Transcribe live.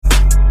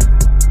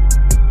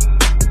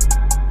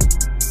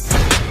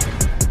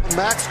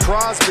Maxx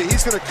Crosby.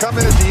 He's going to come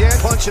in at the end,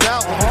 punch it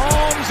out.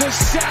 Mahomes is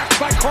sacked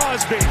by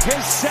Crosby.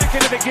 His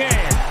second of the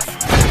game.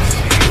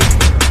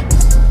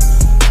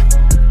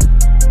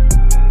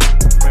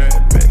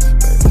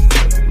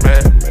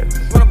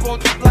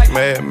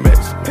 Mad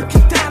Max.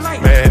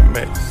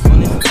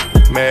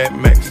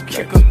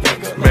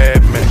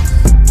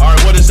 All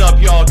right, what is up,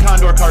 y'all?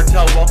 Condor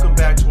Cartel, welcome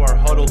back to our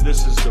huddle.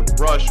 This is The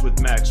Rush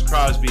with Maxx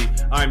Crosby.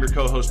 I'm your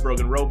co-host,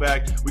 Brogan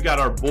Roback. We got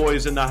our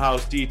boys in the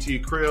house,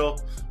 DT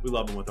Krill. We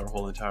love them with our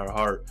whole entire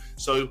heart.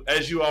 So,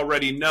 as you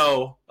already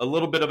know, a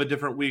little bit of a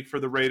different week for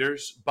the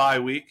Raiders, bye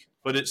week,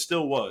 but it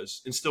still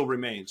was and still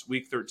remains.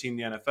 Week 13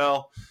 in the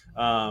NFL.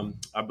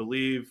 I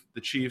believe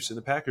the Chiefs and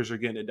the Packers are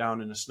getting it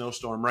down in a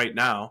snowstorm right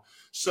now.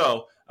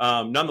 So,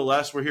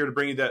 nonetheless, we're here to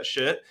bring you that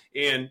shit.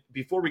 And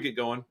before we get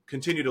going,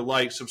 continue to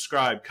like,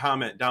 subscribe,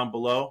 comment down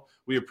below.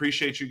 We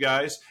appreciate you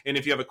guys. And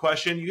if you have a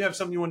question, you have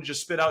something you want to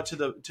just spit out to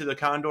the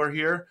Condor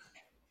here,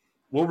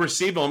 we'll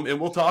receive them and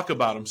we'll talk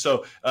about them.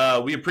 So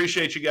we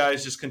appreciate you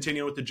guys. Just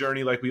continue with the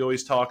journey like we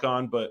always talk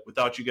on. But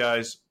without you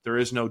guys, there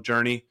is no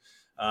journey.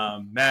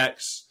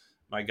 Max,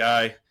 my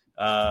guy,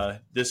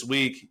 this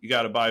week, you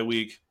got a bye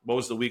week. What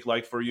was the week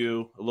like for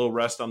you? A little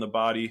rest on the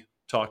body.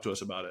 Talk to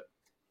us about it.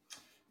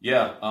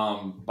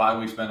 Yeah, bye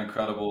week's been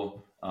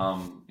incredible.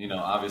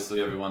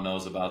 Obviously everyone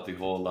knows about the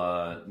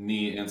whole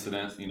knee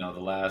incident,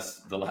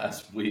 the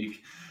last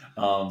week.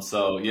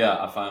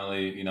 I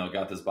finally,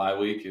 got this bye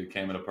week. It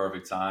came at a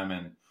perfect time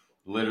and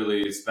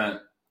literally spent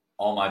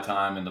all my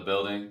time in the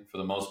building for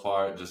the most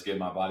part, just getting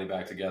my body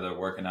back together,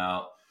 working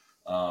out,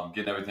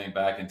 getting everything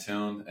back in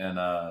tune.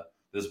 And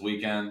this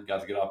weekend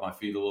got to get off my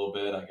feet a little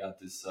bit. I got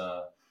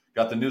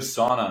got the new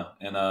sauna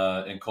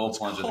and cold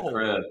plunge at the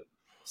crib.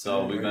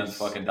 So we've been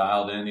fucking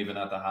dialed in even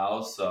at the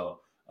house. So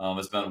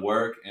it's been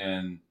work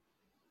and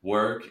a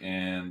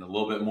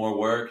little bit more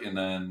work and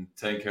then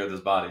taking care of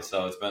this body.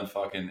 So it's been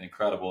fucking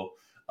incredible.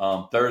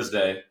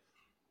 Thursday,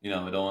 a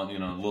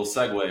little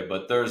segue,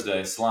 but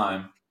Thursday,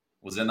 Slime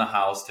was in the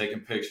house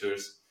taking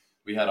pictures.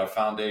 We had our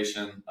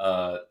foundation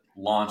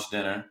launch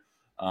dinner,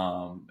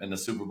 and the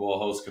Super Bowl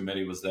host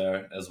committee was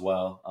there as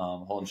well,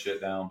 holding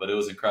shit down. But it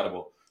was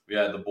incredible. We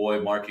had the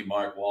boy Marky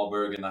Mark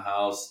Wahlberg in the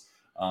house,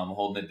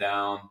 holding it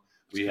down.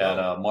 We had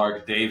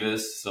Mark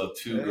Davis, so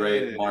two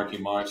great Marky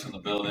Marks in the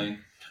building.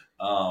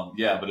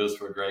 But it was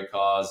for a great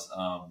cause.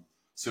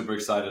 Super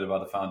excited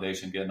about the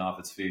foundation getting off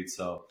its feet.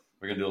 So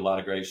we're going to do a lot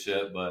of great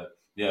shit. But,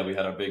 yeah, we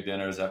had our big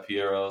dinners at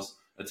Piero's,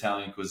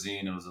 Italian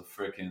cuisine. It was a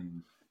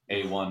freaking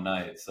A1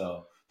 night.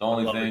 So the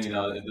only thing,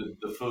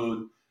 the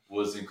food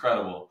was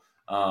incredible.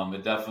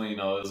 It definitely, it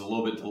was a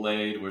little bit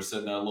delayed. We're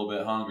sitting there a little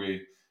bit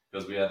hungry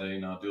because we had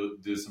to,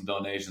 do some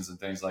donations and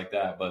things like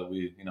that. But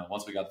we,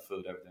 once we got the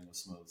food, everything was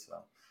smooth.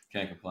 So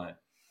can't complain.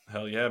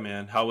 Hell yeah,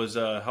 man. How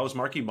was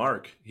Marky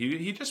Mark?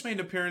 He just made an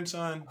appearance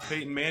on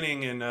Peyton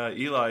Manning and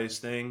Eli's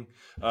thing,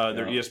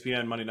 their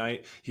ESPN Monday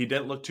night. He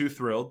didn't look too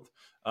thrilled,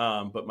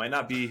 but might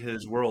not be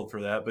his world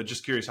for that. But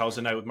just curious, how was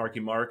the night with Marky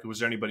Mark? Was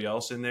there anybody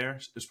else in there?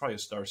 It's probably a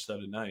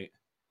star-studded night.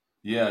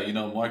 Yeah,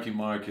 Marky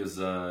Mark is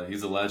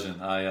he's a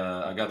legend.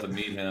 I got to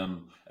meet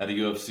him at a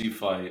UFC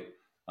fight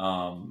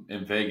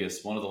in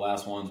Vegas, one of the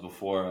last ones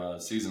before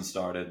season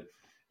started,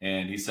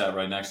 and he sat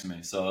right next to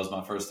me. So it was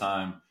my first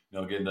time.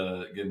 Getting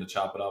to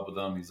chop it up with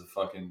him. He's a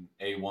fucking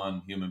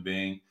A1 human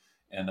being,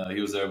 and he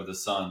was there with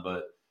his son.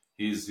 But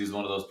he's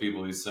one of those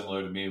people. He's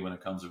similar to me when it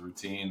comes to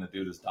routine. The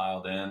dude is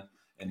dialed in,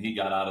 and he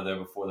got out of there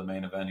before the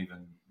main event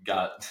even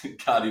got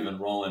even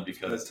rolling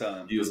because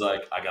he was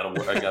like, I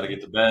gotta get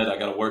to bed. I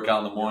gotta work out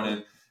in the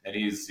morning, and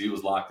he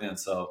was locked in.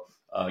 So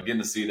getting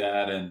to see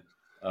that and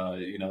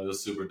it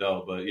was super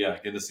dope. But yeah,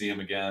 getting to see him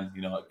again.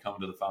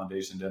 Coming to the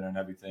foundation dinner and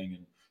everything,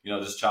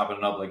 and just chopping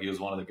it up like he was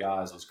one of the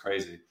guys was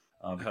crazy.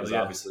 Because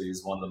obviously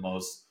he's one of the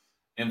most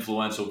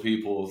influential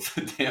people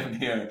damn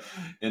near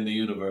in the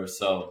universe.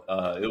 So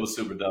it was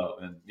super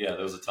dope. And yeah,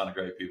 there was a ton of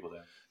great people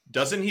there.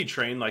 Doesn't he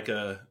train like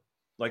a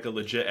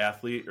legit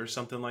athlete or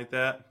something like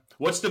that?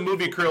 What's the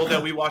movie, Krill,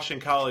 that we watched in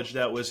college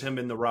that was him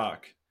in The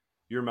Rock?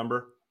 You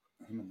remember?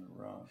 Him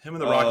in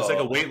The Rock. It's like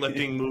a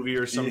weightlifting movie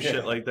or some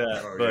shit like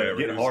that. Oh, but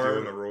Get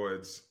Hard. The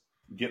roids.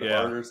 Get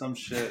Hard or some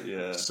shit.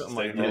 Yeah. Something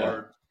like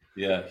that.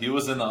 Yeah, he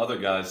was in the other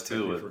guys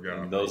too.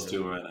 And those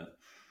two were in it.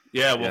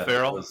 Yeah, Will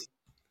Ferrell.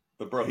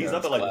 But bro, he's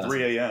up at like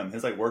 3 a.m.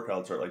 His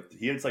workouts are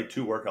he has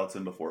 2 workouts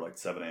in before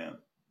 7 a.m.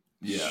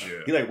 Yeah.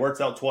 He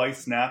works out twice,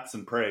 snaps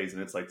and prays,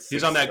 and it's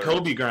he's on that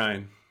Kobe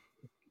grind.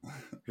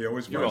 He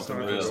always finds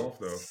time for golf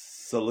though.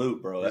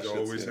 Salute, bro. He's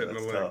always hitting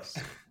the links.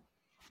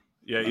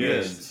 Yeah, he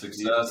is.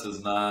 Success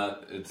is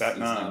not it's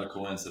not a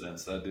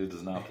coincidence. That dude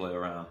does not play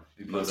around.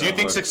 Do you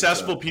think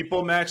successful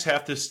people, Max,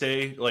 have to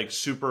stay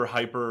super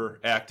hyper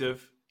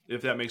active?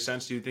 If that makes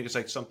sense, do you think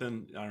it's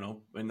something, I don't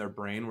know, in their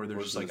brain where they're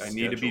just I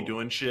need to be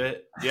doing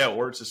shit? Yeah,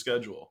 or it's a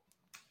schedule.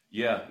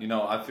 Yeah,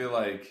 I feel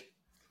like,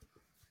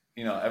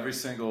 every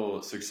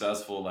single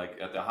successful,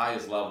 at the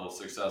highest level,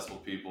 successful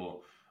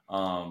people,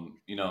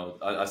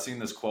 I seen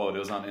this quote, it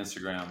was on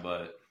Instagram,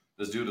 but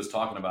this dude was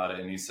talking about it,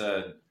 and he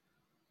said,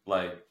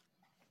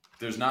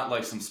 there's not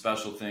like some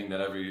special thing that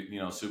every,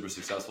 super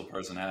successful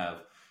person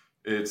have.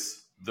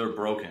 It's they're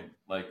broken.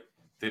 Like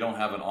they don't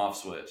have an off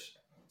switch.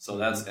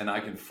 So and I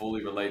can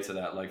fully relate to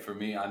that. Like for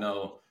me, I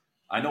know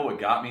what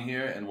got me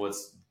here and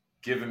what's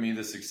given me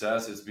the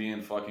success is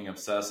being fucking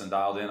obsessed and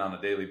dialed in on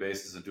a daily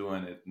basis and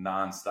doing it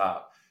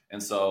nonstop.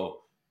 And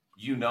so,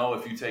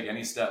 if you take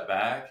any step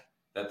back,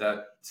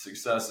 that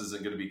success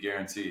isn't going to be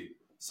guaranteed.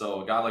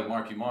 So a guy like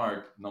Marky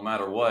Mark, no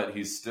matter what,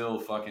 he's still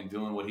fucking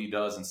doing what he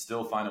does and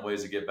still finding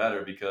ways to get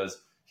better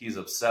because he's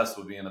obsessed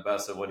with being the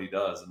best at what he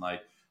does. And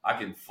like, I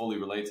can fully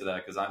relate to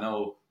that because I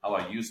know how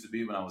I used to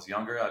be when I was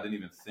younger. I didn't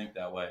even think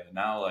that way. And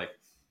now, like,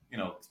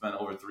 it's been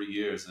over 3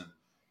 years and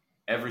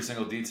every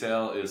single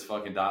detail is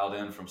fucking dialed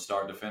in from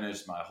start to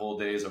finish. My whole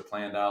days are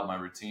planned out. My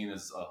routine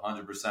is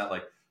 100%.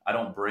 Like, I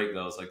don't break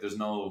those. Like,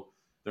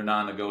 they're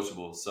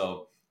non-negotiable.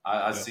 So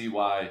I see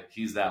why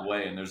he's that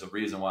way, and there's a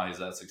reason why he's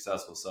that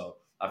successful. So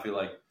I feel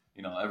like,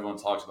 everyone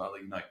talks about,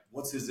 like,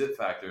 what's his it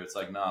factor? It's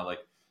like, nah, like,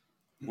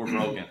 we're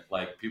broken.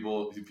 Like,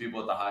 people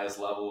at the highest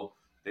level,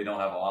 they don't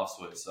have an off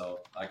switch. So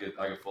I could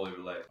fully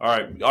relate. All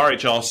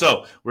right, y'all.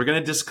 So we're going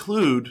to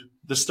disclude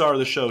the star of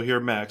the show here,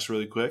 Maxx,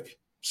 really quick.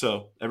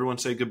 So everyone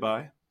say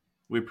goodbye.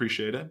 We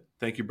appreciate it.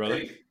 Thank you, brother.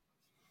 Hey.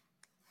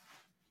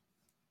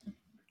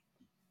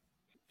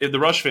 In the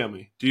Rush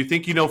family, do you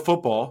think you know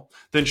football?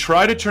 Then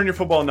try to turn your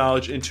football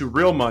knowledge into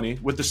real money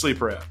with the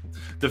Sleeper app,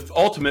 the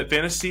ultimate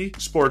fantasy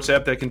sports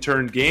app that can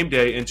turn game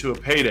day into a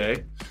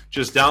payday.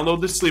 Just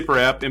download the Sleeper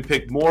app and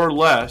pick more or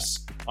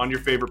less on your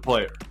favorite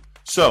player.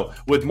 So,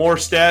 with more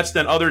stats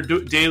than other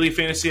daily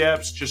fantasy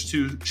apps, just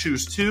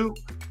choose 2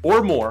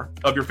 or more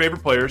of your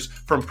favorite players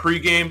from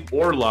pregame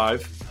or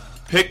live.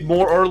 Pick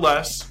more or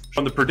less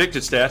from the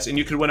predicted stats, and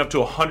you can win up to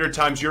 100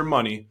 times your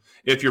money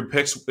if your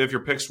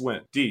picks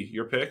win. D,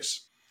 your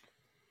picks?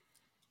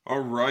 All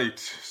right,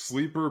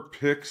 sleeper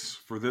picks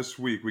for this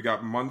week. We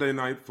got Monday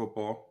Night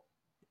Football.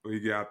 We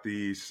got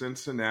the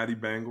Cincinnati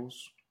Bengals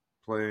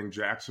playing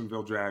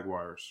Jacksonville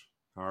Jaguars.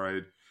 All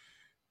right,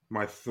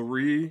 my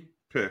 3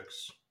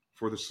 picks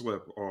for the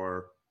slip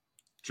are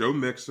Joe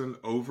Mixon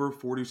over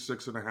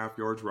 46.5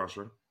 yards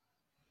rushing,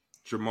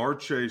 Jamar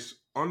Chase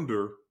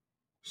under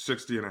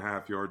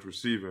 60.5 yards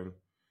receiving,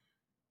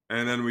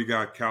 and then we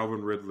got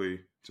Calvin Ridley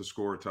to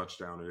score a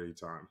touchdown at any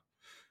time.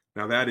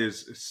 Now that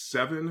is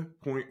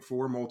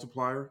 7.4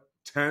 multiplier,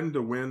 10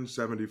 to win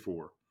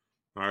 74.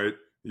 All right,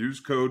 use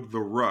code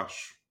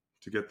THERUSH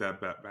to get that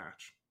bet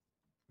match.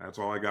 That's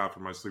all I got for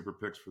my sleeper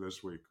picks for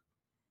this week.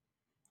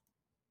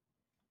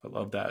 I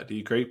love that.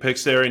 D, great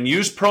picks there. And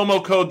use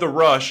promo code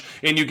THERUSH,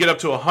 and you get up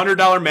to a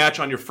 $100 match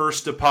on your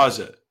first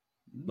deposit.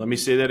 Let me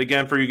say that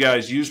again for you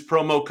guys. Use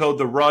promo code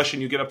THERUSH,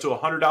 and you get up to a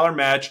 $100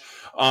 match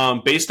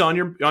based on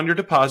your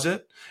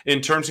deposit.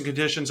 And terms and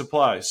conditions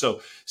apply. So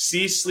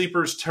see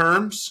Sleeper's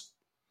terms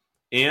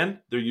and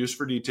their use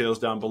for details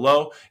down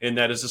below. And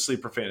that is the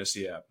Sleeper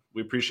Fantasy app.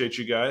 We appreciate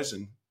you guys,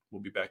 and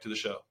we'll be back to the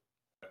show.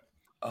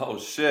 Oh,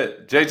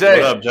 shit.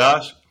 JJ. What up,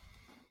 Josh?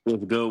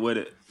 What's good with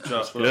it?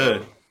 Josh,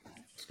 good.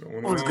 What's going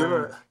on? What's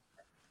good?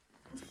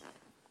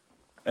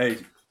 Hey,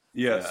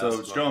 Yeah, so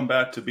that's going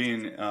back to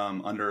being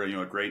under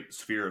a great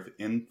sphere of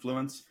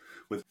influence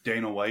with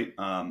Dana White,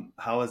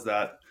 how has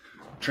that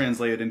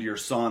translated into your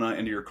sauna,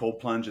 into your cold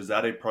plunge? Is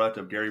that a product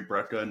of Gary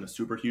Brecka and the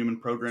Superhuman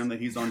program that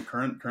he's on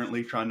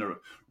currently trying to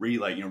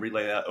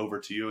relay that over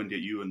to you and get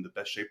you in the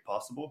best shape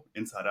possible,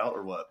 inside out,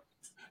 or what?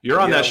 You're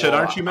on that shit,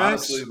 aren't you,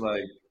 Max?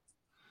 Honestly,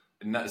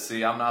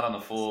 see, I'm not on the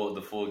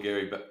full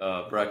Gary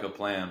Brecka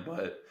plan,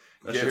 but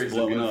That's Gary's a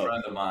blowing good up.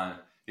 friend of mine.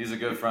 He's a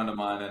good friend of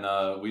mine,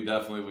 and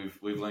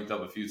we've linked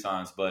up a few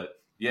times. But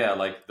yeah,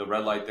 like the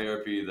red light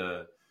therapy,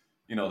 the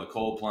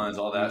cold plunge,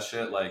 all that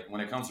shit. Like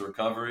when it comes to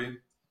recovery,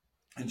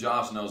 and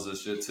Josh knows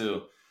this shit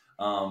too.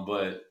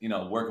 But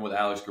working with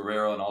Alex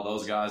Guerrero and all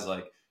those guys,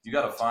 like you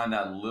got to find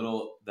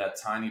that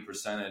tiny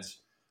percentage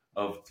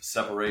of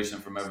separation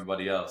from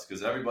everybody else,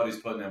 because everybody's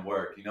putting in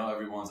work.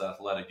 Everyone's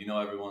athletic.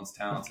 Everyone's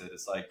talented.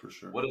 It's like, For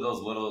sure. what are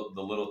those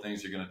little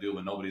things you're gonna do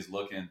when nobody's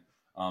looking?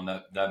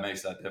 That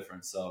makes that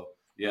difference. So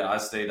yeah, I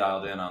stay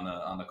dialed in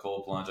on the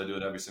cold plunge. I do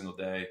it every single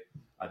day.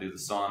 I do the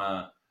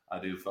sauna. I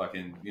do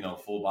fucking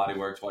full body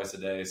work twice a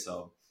day.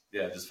 So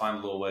yeah, just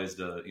find little ways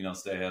to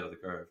stay ahead of the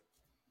curve.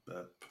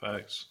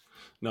 Facts.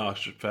 No,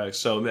 facts.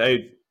 So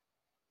hey,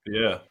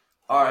 yeah.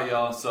 All right,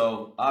 y'all.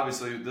 So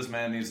obviously, this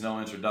man needs no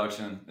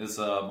introduction. It's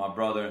my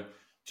brother,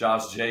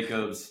 Josh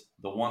Jacobs,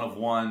 the one of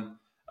one.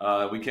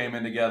 We came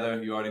in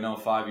together. You already know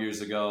 5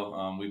 years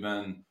ago. We've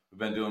been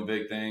doing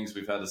big things.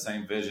 We've had the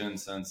same vision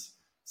since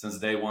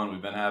day one.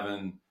 We've been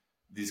having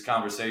these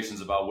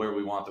conversations about where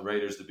we want the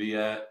Raiders to be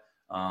at.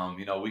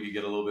 We could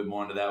get a little bit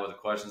more into that with the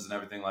questions and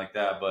everything like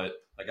that.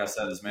 But like I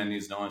said, this man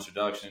needs no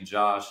introduction.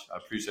 Josh, I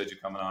appreciate you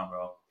coming on,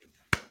 bro.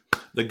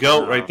 The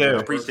GOAT right there. I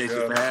appreciate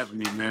you for having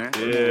me, man.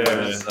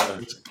 Yeah.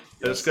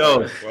 Let's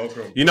go.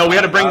 Welcome. We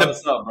had to bring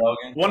What's up,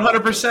 Brogan?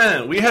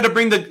 100%. We had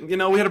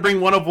to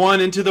bring one of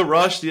one into the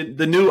Rush,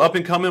 the new up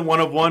and coming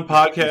one of one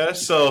podcast.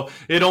 So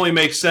it only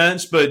makes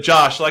sense. But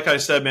Josh, like I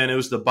said, man, it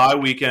was the bye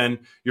weekend.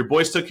 Your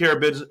boys took care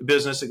of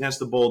business against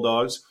the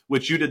Bulldogs,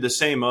 which you did the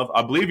same of.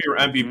 I believe you were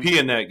MVP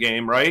in that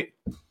game, right?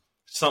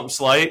 Something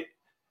slight.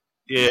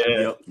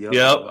 Yeah.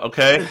 Yep.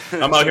 Okay.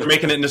 I'm out here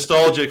making it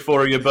nostalgic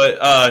for you.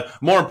 But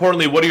more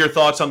importantly, what are your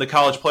thoughts on the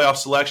college playoff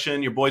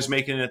selection? Your boys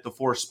making it at the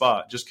 4th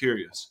spot. Just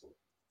curious.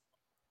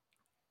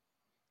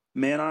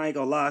 Man, I ain't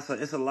gonna lie. So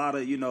it's a lot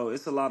of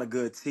it's a lot of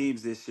good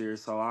teams this year.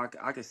 So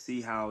I can see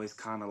how it's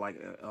kind of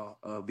like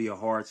be a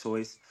hard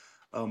choice.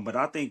 But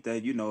I think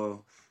that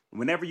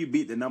whenever you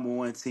beat the number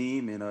one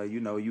team and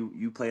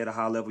you play at a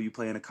high level, you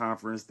play in a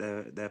conference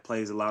that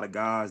plays a lot of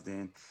guys,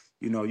 then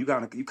you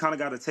kind of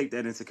got to take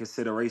that into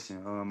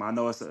consideration. I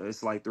know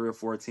it's like 3 or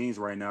 4 teams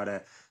right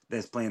now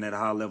that's playing at a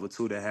high level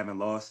too that haven't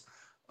lost.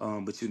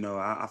 But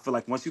I feel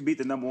like once you beat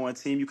the number one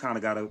team, you kind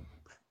of got to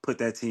put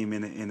that team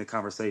in the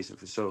conversation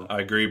for sure.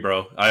 I agree,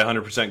 bro. I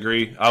 100%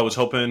 agree. I was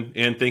hoping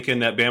and thinking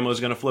that Bama was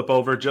going to flip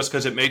over just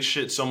because it makes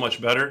shit so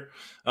much better.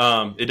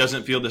 It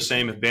doesn't feel the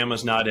same if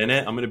Bama's not in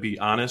it. I'm going to be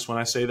honest when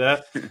I say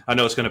that. I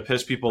know it's going to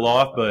piss people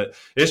off, but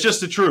it's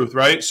just the truth,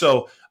 right?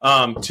 So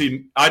I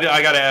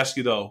got to ask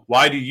you, though,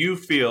 why do you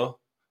feel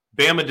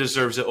Bama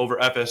deserves it over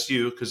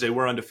FSU? Because they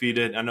were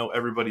undefeated. I know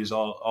everybody's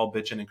all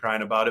bitching and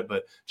crying about it,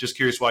 but just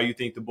curious why you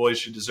think the boys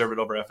should deserve it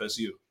over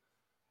FSU.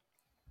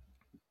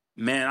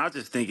 Man, I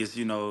just think it's,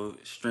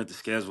 strength of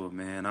schedule,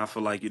 man. I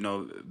feel like,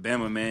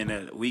 Bama, man,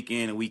 that week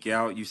in and week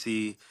out, you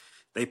see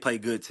they play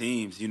good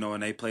teams,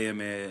 and they play them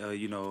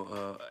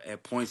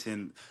at points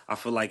in, I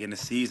feel like in the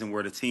season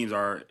where the teams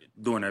are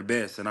doing their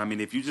best. And I mean,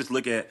 if you just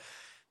look at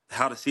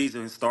how the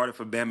season started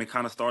for Bama, it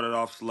kind of started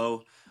off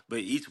slow, but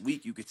each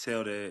week you could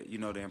tell the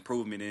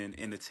improvement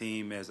in the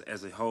team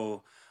as a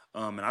whole.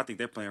 And I think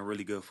they're playing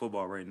really good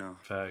football right now.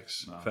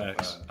 Facts.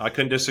 I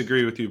couldn't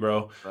disagree with you,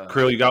 bro.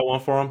 Krill, you got one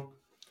for them?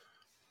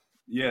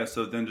 Yeah,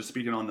 so then just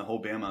speaking on the whole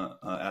Bama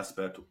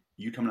aspect,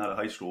 you coming out of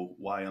high school,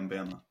 why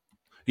Bama?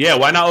 Yeah,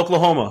 why not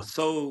Oklahoma?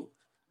 So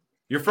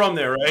you're from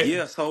there, right?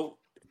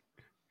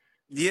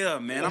 Yeah,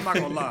 man, I'm not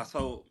gonna lie.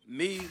 So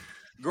me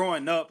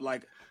growing up,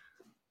 like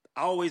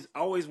I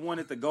always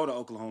wanted to go to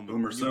Oklahoma.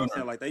 Boomer you know what I'm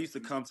saying? Like they used to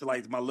come to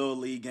like my little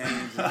league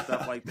games and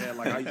stuff like that.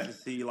 Like I used to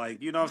see what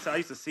I'm saying? I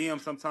used to see them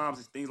sometimes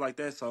and things like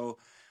that. So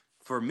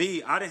for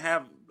me, I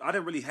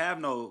didn't really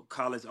have no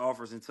college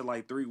offers until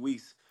like 3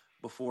 weeks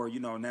before,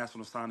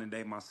 national signing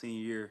day my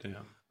senior year.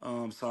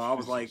 Damn. So I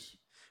was like,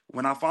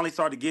 when I finally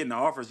started getting the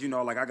offers,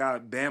 like I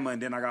got Bama and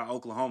then I got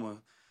Oklahoma.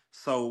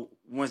 So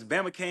once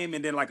Bama came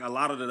and then like a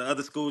lot of the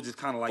other schools just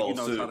kind of like,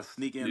 try to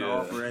sneak in the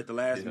offer at the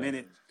last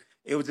minute.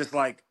 It was just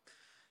like,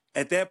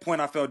 at that point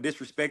I felt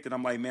disrespected.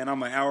 I'm like, man,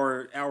 I'm an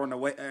hour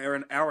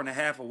and a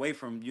half away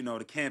from,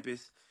 the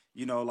campus.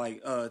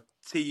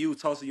 TU,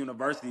 Tulsa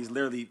University, is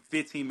literally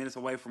 15 minutes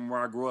away from where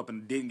I grew up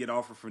and didn't get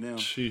offered for them.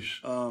 Sheesh.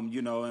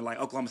 And like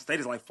Oklahoma State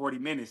is like 40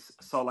 minutes.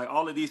 So like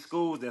all of these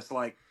schools that's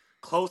like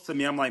close to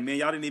me, I'm like, man,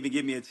 y'all didn't even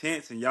give me a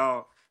chance and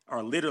y'all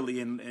are literally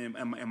in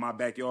my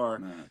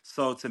backyard. Man.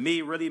 So to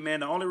me, really, man,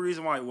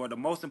 the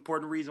most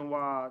important reason why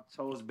I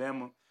chose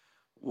Bama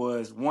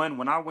was, one,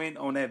 when I went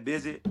on that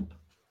visit,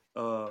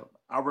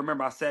 I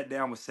remember I sat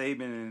down with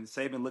Saban and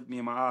Saban looked me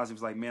in my eyes and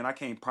was like, man, I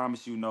can't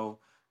promise you no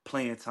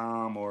playing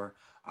time, or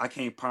I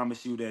can't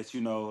promise you that,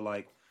 you going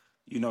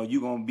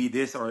to be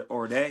this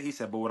or that. He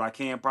said, but what I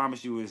can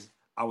promise you is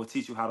I will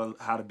teach you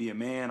how to be a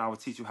man. I will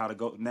teach you how to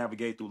go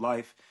navigate through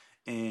life.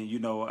 And,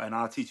 and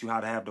I'll teach you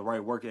how to have the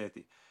right work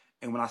ethic.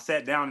 And when I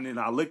sat down and then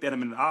I looked at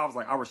him and I was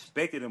like, I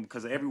respected him,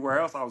 because everywhere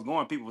else I was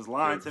going, people was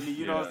lying to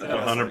me, what I'm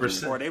saying?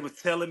 100%. Or they was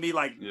telling me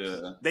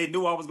they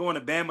knew I was going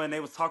to Bama and they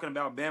was talking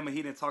about Bama.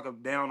 He didn't talk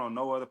down on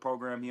no other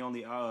program. He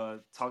only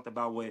talked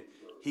about what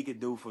he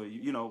could do for,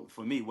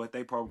 for me, what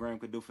they program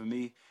could do for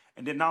me.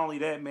 And then not only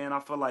that, man,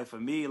 I feel like for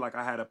me, like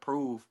I had to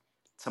prove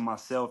to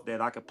myself that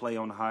I could play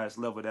on the highest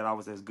level, that I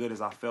was as good as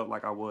I felt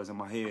like I was in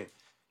my head.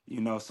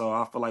 So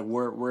I feel like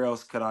where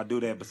else could I do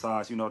that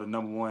besides, the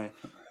number one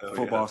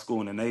football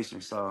school in the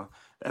nation. So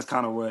that's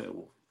kind of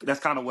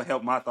what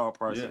helped my thought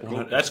process.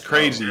 Yeah, that's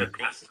crazy.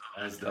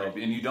 That's dope.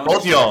 And you don't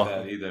both y'all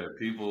that either.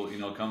 People,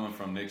 coming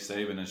from Nick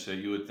Saban and shit,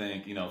 you would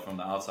think, from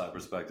the outside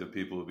perspective,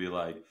 people would be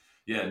like,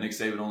 yeah, Nick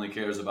Saban only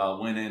cares about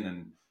winning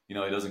and, he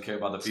doesn't care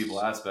about the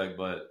people aspect.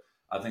 But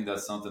I think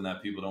that's something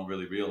that people don't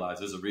really realize.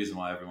 There's a reason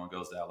why everyone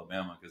goes to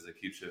Alabama, because they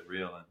keep shit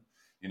real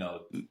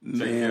and,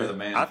 take care of the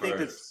man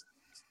first.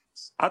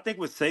 I think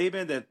with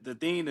Saban, that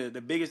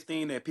the biggest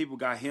thing that people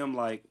got him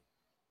like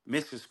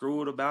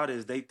misconstrued about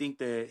is they think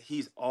that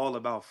he's all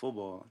about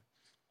football.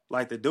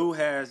 Like the dude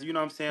has, what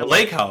I'm saying? The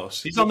lake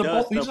house. He's on the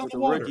boat. He's on the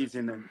water. Rookies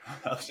and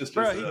he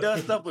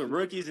does stuff with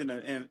rookies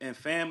and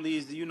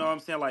families. What I'm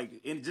saying? Like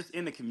in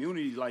the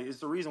community, like it's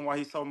the reason why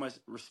he's so much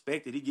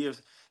respected. He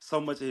gives so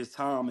much of his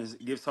time and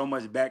gives so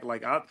much back.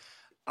 Like I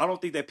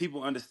don't think that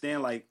people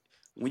understand like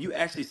when you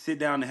actually sit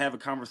down and have a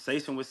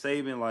conversation with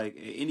Saban, like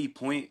at any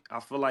point, I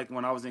feel like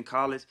when I was in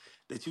college,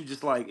 that you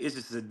just like it's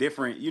just a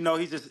different,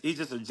 he's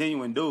just a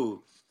genuine dude.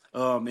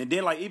 And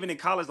then like even in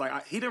college,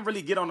 like he didn't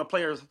really get on the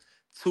players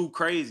too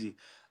crazy,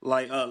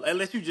 like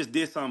unless you just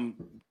did something,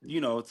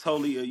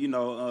 totally,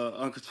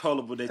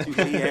 uncontrollable that he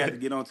had to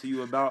get onto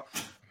you about.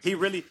 He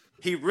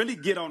really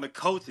get on the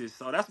coaches,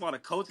 so that's why the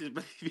coaches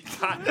be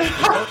hot. The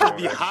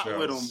coaches be hot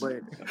with him,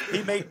 but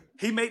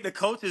he make the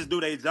coaches do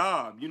their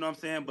job. You know what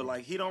I'm saying? But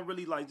like he don't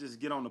really like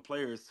just get on the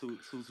players too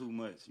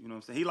much. You know what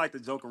I'm saying? He like to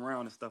joke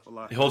around and stuff a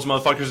lot. He holds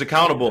motherfuckers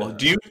accountable.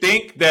 Do you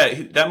think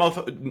that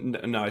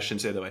motherfucker? No, I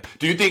shouldn't say it that way.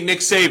 Do you think Nick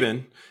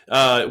Saban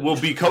will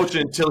be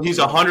coaching until he's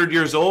 100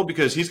 years old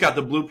because he's got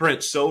the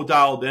blueprint so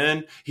dialed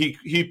in?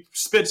 He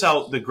spits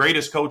out the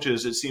greatest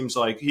coaches. It seems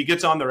like he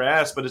gets on their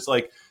ass, but it's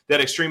like that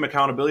extreme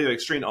accountability, that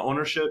extreme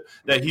ownership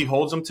that he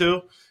holds them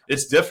to.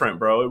 It's different,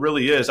 bro. It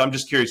really is. I'm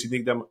just curious. Do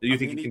you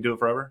think he can do it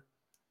forever?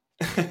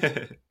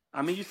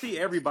 I mean, you see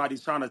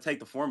everybody's trying to take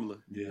the formula.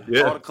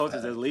 Yeah. All the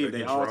coaches that leave,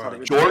 they all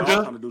trying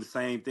to do the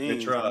same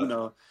thing.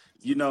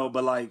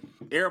 But like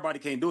everybody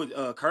can't do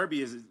it.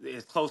 Kirby is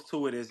as close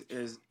to it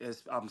as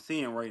I'm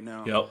seeing right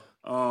now. Yep.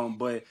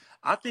 But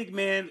I think,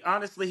 man,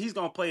 honestly, he's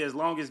gonna play as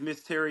long as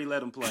Miss Terry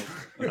let him play,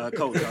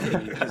 coach. I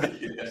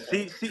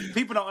mean,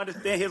 people don't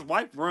understand. His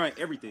wife run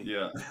everything.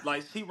 Yeah,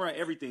 like she run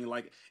everything.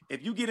 Like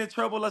if you get in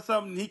trouble or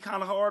something, he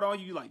kind of hard on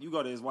you. Like you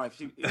go to his wife.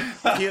 He'll come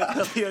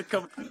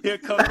to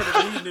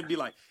the meeting and be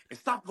like, and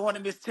stop going to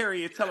Miss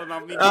Terry and telling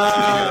on me.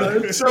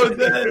 So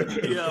dead.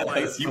 Yeah,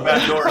 like you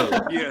backdoor him.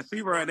 Yeah,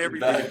 she run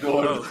everything.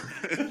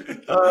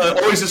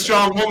 Always a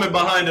strong woman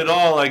behind it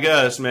all, I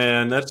guess,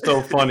 man. That's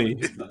so funny.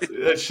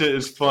 That shit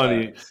is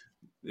funny.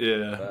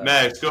 Yeah.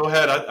 Max, go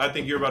ahead. I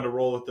think you're about to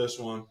roll with this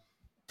one.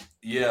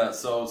 Yeah,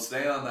 so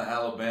stay on the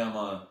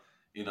Alabama,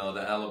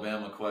 the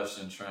Alabama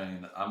question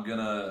train. I'm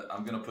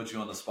gonna put you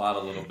on the spot a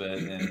little bit,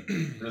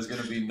 and there's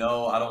gonna be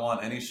I don't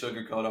want any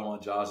sugarcoat. I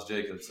want Josh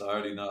Jacobs. I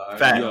already know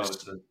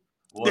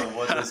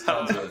what this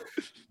comes with.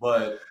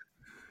 But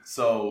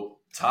so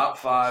top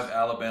 5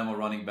 Alabama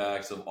running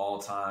backs of all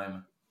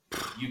time.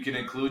 You can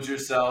include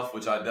yourself,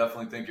 which I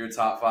definitely think you're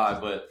top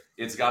 5, but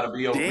it's got to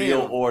be a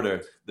real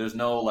order. There's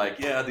no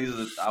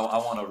these are I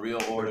want a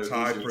real order.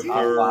 Tie for top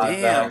third.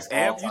 5 backs.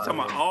 You talking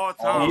about all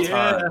time?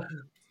 Yeah.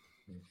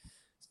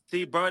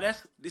 See, bro,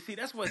 that's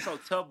what's so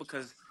tough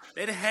because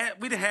we done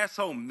had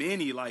so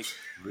many like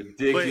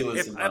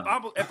ridiculous.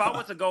 But if I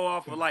was to go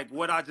off of like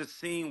what I just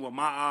seen with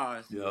my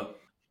eyes,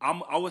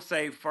 I would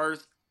say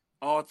first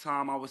all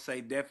time I would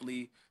say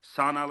definitely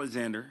Shaun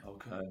Alexander.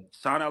 Okay.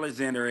 Shaun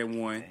Alexander at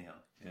 1. Damn.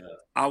 Yeah.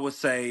 I would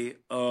say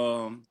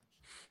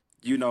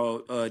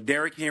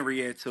Derrick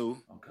Henry at 2.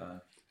 Okay.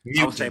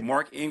 I would say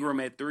Mark Ingram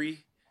at 3.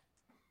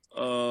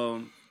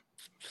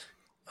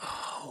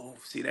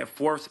 See that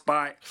 4th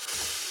spot.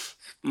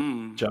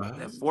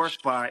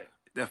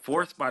 That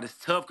fourth spot is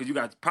tough because you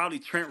got probably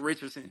Trent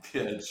Richardson.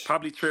 Yes.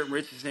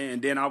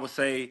 And then I would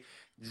say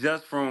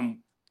just from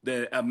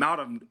the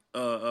amount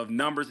of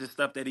numbers and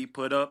stuff that he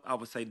put up, I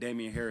would say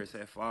Damian Harris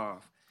at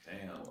 5.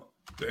 Damn.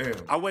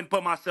 I wouldn't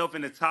put myself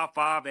in the top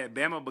 5 at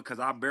Bama because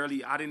I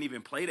didn't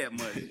even play that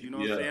much. You know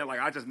what I'm saying? Like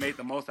I just made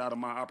the most out of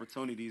my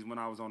opportunities when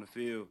I was on the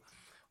field.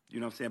 You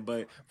know what I'm saying?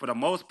 But for the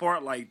most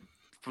part, like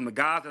from the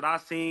guys that I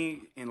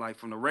seen and like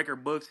from the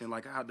record books and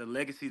like how the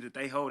legacy that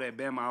they hold at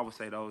Bama, I would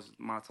say those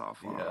my top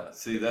 5. Yeah.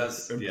 See,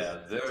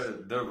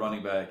 they're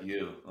running back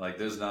you. Like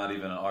there's not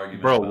even an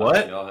argument. Bro, about what?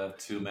 It. Y'all have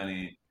too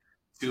many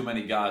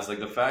guys. Like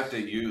the fact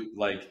that you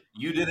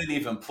didn't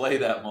even play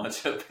that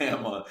much at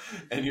Bama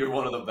and you're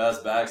one of the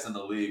best backs in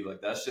the league.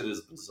 Like that shit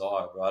is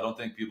bizarre, bro. I don't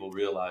think people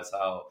realize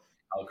how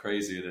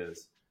crazy it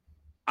is.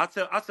 I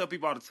tell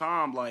people all the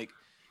time, like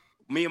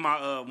me and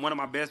my one of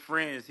my best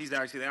friends, he's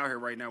actually out here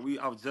right now.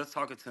 I was just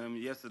talking to him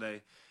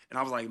yesterday, and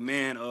I was like,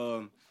 man,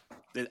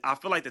 I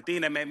feel like the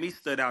thing that made me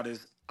stood out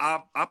is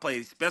I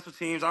played special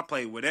teams, I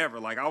played whatever.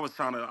 Like I was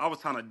trying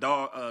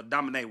to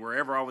dominate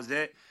wherever I was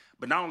at.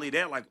 But not only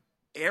that, like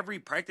every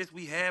practice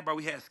we had, bro,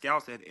 we had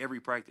scouts at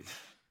every practice.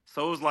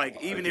 So it was like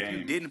even if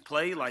you didn't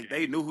play, like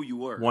they knew who you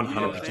were. 100%. You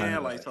know what I'm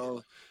saying? Like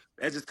so.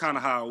 That's just kind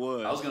of how it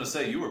was. I was gonna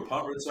say you were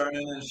punt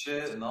returning and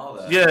shit and all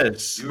that.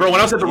 Yes, bro. When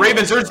I was at the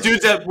Ravens, there's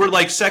dudes that were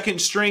like second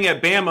string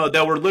at Bama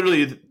that were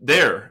literally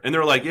there, and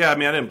they're like, "Yeah, I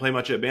mean, I didn't play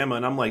much at Bama,"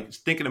 and I'm like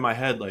thinking in my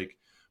head, like,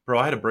 "Bro,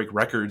 I had to break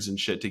records and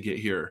shit to get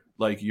here.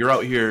 Like, you're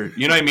out here,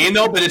 you know what I mean?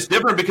 Though, but it's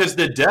different because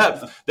the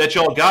depth that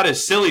y'all got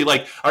is silly.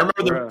 Like, I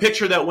remember the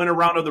picture that went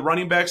around of the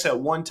running backs at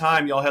one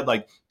time. Y'all had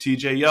like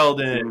T.J.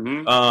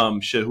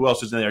 Yeldon, who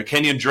else was in there?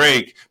 Kenyon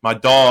Drake, my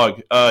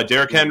dog,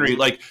 Derrick Henry.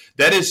 Like,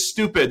 that is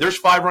stupid. There's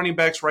 5 running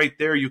backs right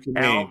there you can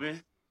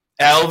name.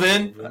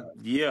 Alvin.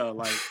 Yeah,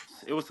 like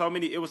it was so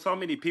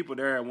many people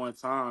there at one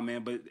time,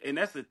 man. And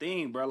that's the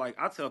thing, bro. Like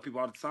I tell people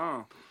all the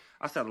time.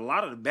 I said a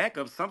lot of the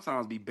backups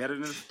sometimes be better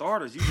than the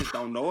starters. You just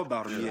don't know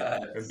about them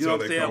yet. You know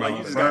what I'm saying? Like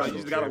you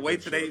just gotta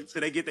wait till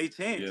they get their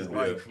chance.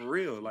 Like for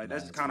real. Like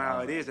that's kind of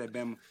how it is at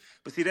Bama.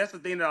 But see, that's the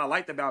thing that I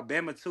liked about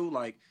Bama too.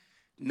 Like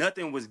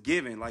nothing was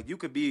given. Like you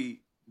could be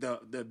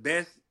the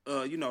best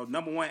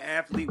number one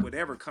athlete,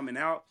 whatever, coming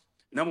out,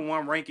 number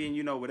one ranking,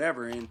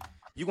 whatever, and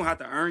you're gonna have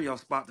to earn your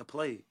spot to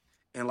play.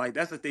 And like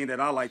that's the thing that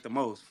I like the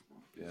most.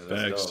 Yeah,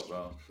 that's Facts. dope,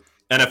 bro.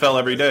 NFL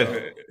every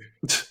day.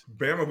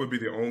 Bama would be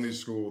the only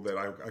school that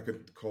I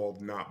could call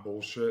not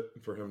bullshit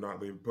for him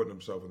not putting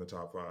himself in the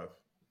top 5.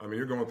 I mean,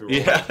 you're going through all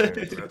Yeah. these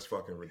things, and that's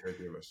fucking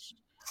ridiculous.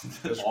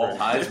 That's All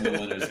crazy. Heisman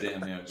winners,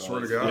 damn near, bro. Swear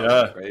to It's God.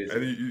 Yeah. crazy.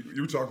 And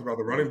you talked about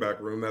the running back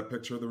room. That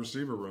picture of the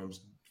receiver room's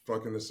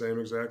fucking the same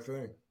exact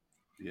thing.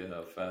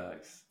 Yeah,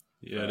 facts.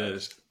 Yeah, it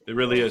is. It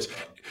really is.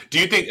 Do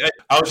you think?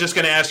 I was just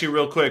going to ask you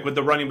real quick with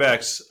the running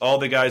backs, all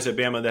the guys at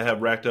Bama that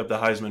have racked up the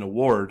Heisman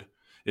Award.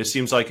 It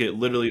seems like it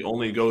literally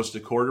only goes to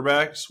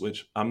quarterbacks,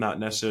 which I'm not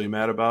necessarily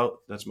mad about.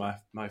 That's my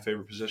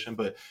favorite position.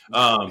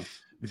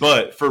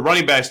 But for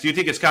running backs, do you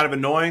think it's kind of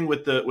annoying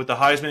with the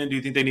Heisman? Do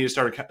you think they need to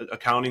start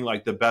accounting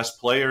like the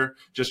best player?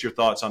 Just your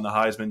thoughts on the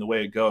Heisman, the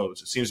way it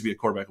goes. It seems to be a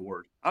quarterback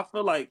award. I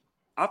feel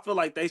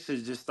like they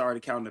should just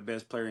start counting the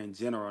best player in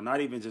general,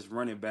 not even just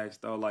running backs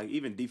though. Like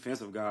even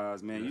defensive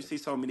guys, man. You see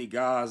so many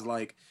guys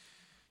like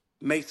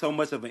make so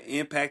much of an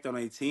impact on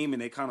a team,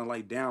 and they kind of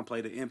like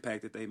downplay the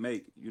impact that they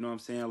make. You know what I'm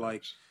saying?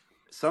 Like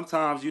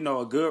sometimes,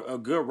 a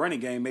good running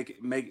game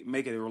make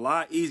it a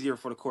lot easier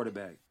for the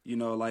quarterback.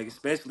 Like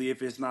especially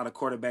if it's not a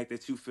quarterback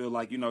that you feel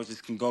like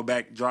just can go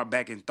back, drop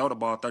back, and throw the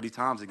ball 30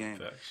 times a game.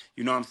 Facts.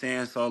 You know what I'm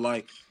saying? So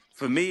like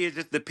for me, it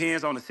just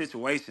depends on the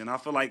situation. I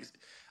feel like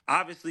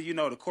obviously,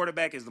 the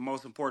quarterback is the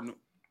most important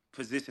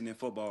position in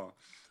football.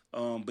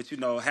 But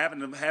having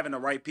the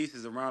right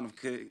pieces around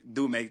him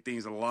do make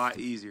things a lot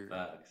easier.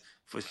 Facts.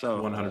 For sure.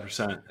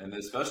 100%. And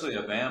especially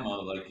at Bama,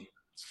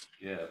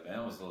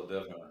 Bama's a little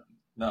different.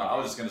 No, I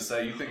was just gonna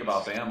say, you think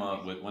about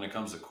Bama when it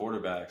comes to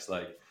quarterbacks,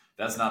 like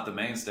that's not the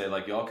mainstay.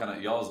 Like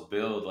y'all's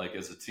build like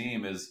as a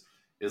team is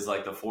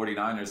like the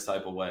 49ers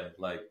type of way.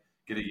 Like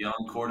get a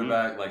young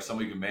quarterback, like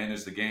somebody who can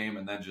manage the game,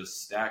 and then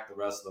just stack the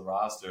rest of the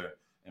roster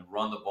and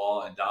run the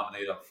ball and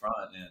dominate up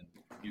front, and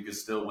you can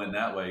still win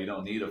that way. You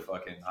don't need a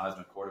fucking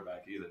Heisman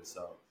quarterback either.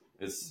 So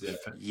it's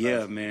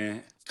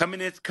man.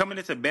 Coming into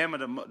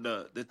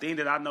Bama, the thing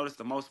that I noticed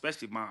the most,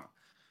 especially my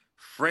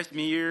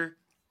freshman year,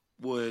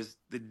 was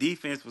the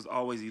defense was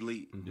always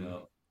elite. Yeah.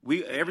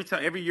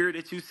 Every year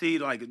that you see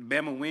like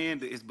Bama win,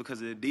 it's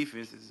because of the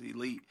defense is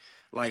elite.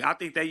 Like I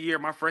think that year,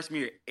 my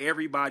freshman year,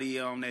 everybody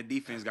on that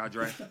defense got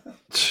drafted.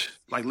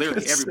 Like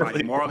literally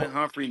everybody: Marlon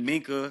Humphrey,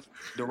 Minka,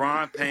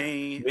 Deron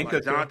Payne,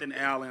 Jonathan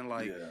Allen,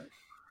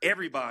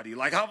 everybody.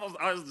 Like I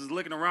was just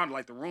looking around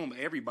like the room.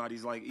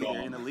 Everybody's like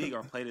either in the league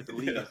or played at the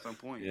league at some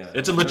point. Yeah,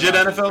 it's a legit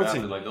NFL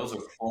team. Like those are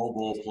Pro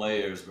Bowl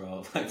players,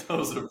 bro. Like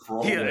those are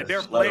Pro. Yeah,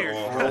 they're players.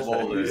 Pro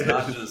Bowlers,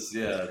 not just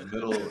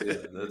middle. Yeah,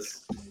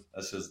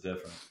 that's just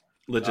different.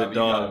 Legit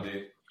dog.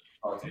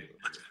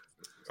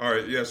 All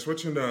right, yeah.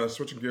 Switching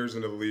gears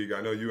into the league.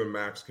 I know you and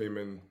Maxx came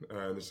in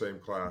the same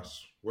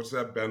class. What's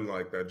that been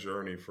like? That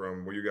journey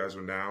from where you guys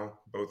are now,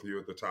 both of you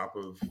at the top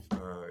of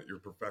your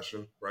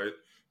profession, right?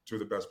 Two of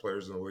the best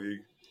players in the league,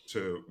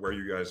 to where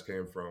you guys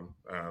came from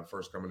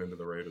first coming into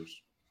the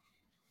Raiders.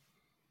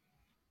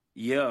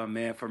 Yeah,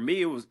 man. For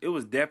me, it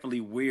was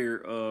definitely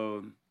weird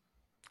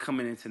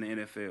coming into the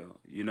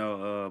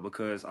NFL.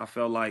 Because I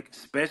felt like,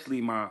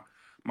 especially my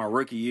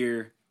rookie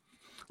year,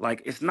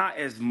 like it's not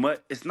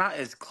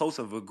as close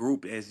of a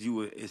group as you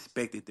would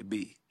expect it to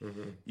be.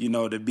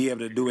 Mm-hmm. To be able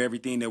to do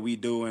everything that we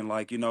do, and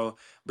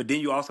but then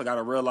you also got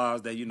to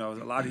realize that a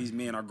lot of these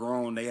men are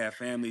grown, they have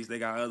families, they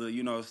got other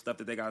stuff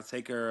that they got to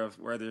take care of.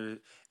 Whether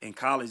in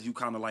college you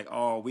kind of like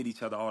all with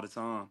each other all the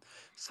time,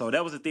 so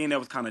that was the thing that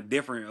was kind of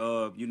different.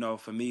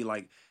 For me,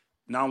 like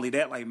not only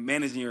that, like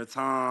managing your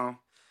time,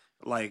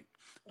 like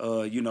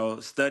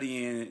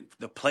studying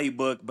the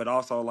playbook, but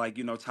also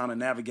trying to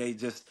navigate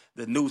just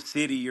the new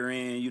city you're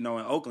in. In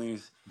Oakland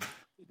is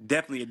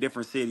definitely a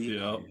different city.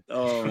 Yeah.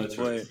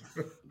 But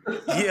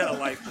yeah,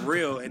 like for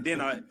real. And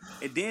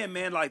then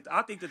man, like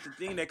I think that the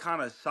thing that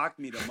kind of shocked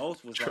me the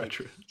most was like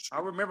I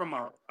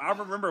remember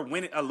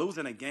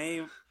losing a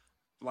game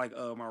like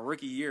my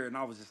rookie year, and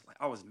I was just like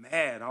I was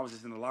mad. I was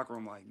just in the locker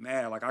room like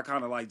mad. Like I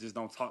kind of like just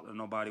don't talk to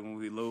nobody when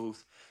we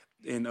lose.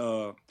 And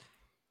a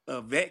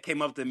vet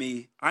came up to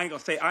me. I ain't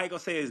gonna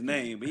say his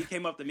name, but he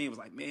came up to me and was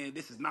like, "Man,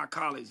 this is not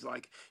college.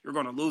 Like, you're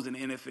gonna lose in the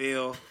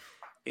NFL."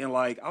 And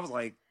like, I was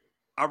like,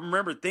 I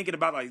remember thinking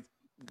about like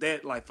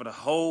that, like for the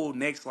whole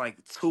next like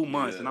 2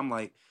 months, and I'm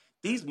like,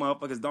 these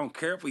motherfuckers don't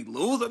care if we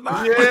lose or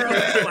not.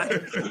 Yeah. Like,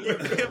 you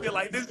feel me?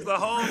 Like this is the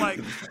whole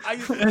like. I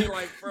used to be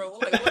like, bro,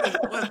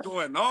 like what's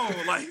going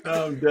on? Like,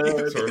 I'm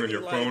dead. Turning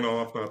your phone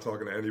off, not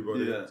talking to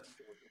anybody. Yeah.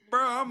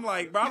 Bro, I'm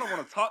like, bro, I don't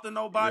want to talk to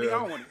nobody. Yeah. I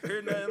don't want to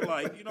hear nothing.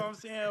 Like, you know what I'm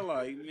saying?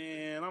 Like,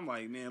 man, I'm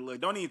like, man,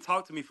 look, don't even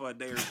talk to me for a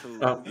day or two. You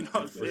know what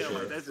I'm saying? Sure.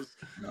 Like, that's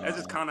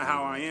just kind of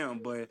how I am.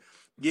 But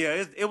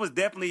yeah, it was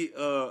definitely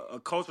a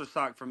culture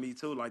shock for me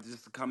too. Like,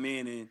 just to come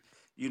in and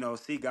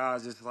see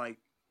guys just like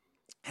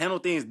handle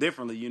things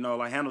differently.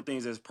 Like handle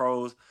things as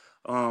pros,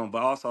 but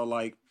also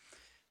like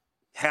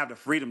have the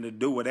freedom to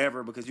do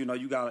whatever because you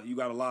got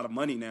a lot of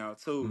money now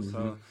too. Mm-hmm.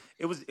 So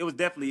it was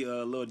definitely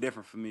a little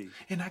different for me.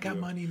 And I got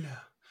money now.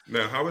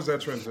 Now, how was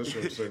that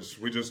transition? Since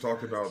we just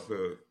talked about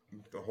the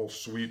whole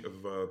suite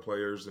of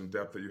players and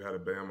depth that you had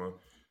at Bama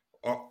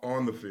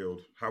on the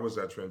field, how was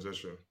that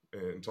transition?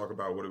 And talk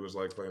about what it was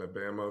like playing at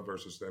Bama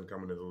versus then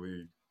coming to the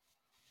league.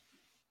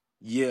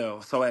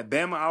 Yeah, so at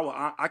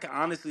Bama, I can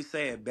honestly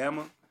say at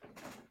Bama,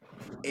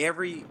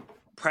 every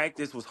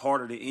practice was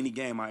harder than any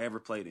game I ever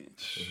played in.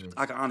 Mm-hmm.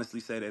 I can honestly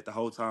say that the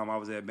whole time I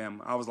was at Bama,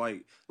 I was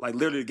like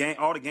literally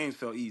all the games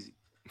felt easy.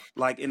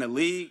 Like in the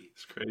league,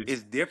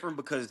 it's different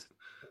because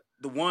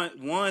the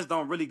ones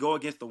don't really go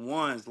against the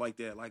ones like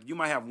that. Like you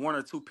might have 1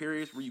 or 2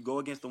 periods where you go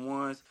against the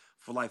ones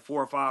for like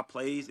 4 or 5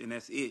 plays, and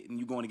that's it. And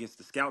you're going against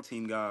the scout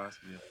team guys.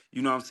 Yeah.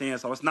 You know what I'm saying?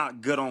 So it's not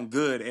good on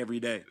good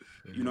every day.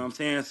 Mm-hmm. You know what I'm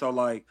saying? So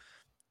like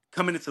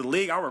coming into the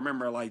league, I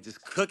remember like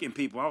just cooking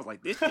people. I was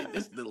like, this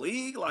is the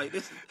league. Like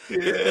this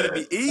is gonna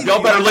be easy.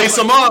 Y'all better lace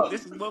them up.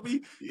 This is what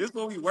we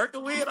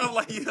working with. I'm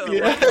like,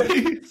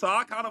 Like, so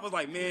I kind of was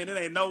like, man, it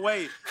ain't no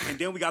way. And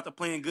then we got to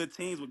playing good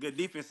teams with good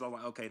defense. So I'm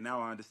like, okay, now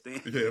I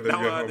understand. Yeah,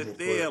 now I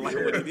understand like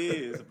what it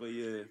is. But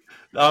yeah,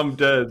 I'm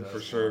dead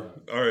for sure.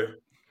 All right,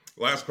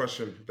 last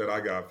question that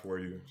I got for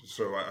you.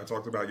 So I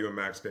talked about you and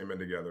Maxx came in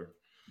together.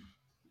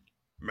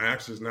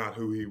 Maxx is not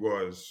who he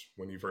was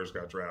when he first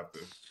got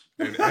drafted.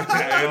 And form,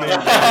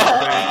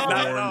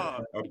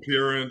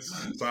 appearance,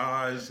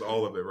 size,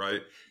 all of it,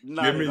 right?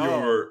 Give me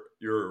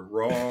your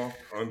raw,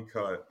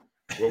 uncut.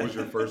 What was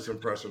your first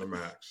impression of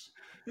Maxx?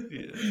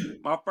 Yeah.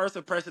 My first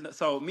impression.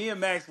 So me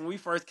and Maxx, when we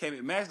first came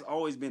in, Maxx has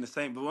always been the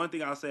same. But one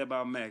thing I'll say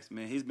about Maxx,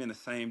 man, he's been the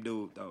same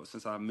dude though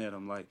since I met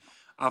him. Like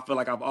I feel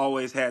like I've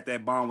always had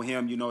that bond with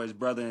him. You know, his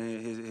brother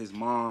and his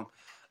mom.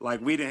 Like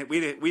we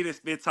didn't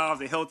spend times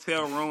in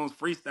hotel rooms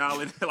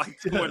freestyling at like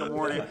 2 a.m.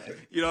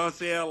 You know what I'm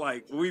saying?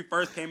 Like when we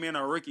first came in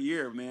our rookie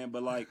year, man.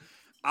 But like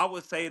I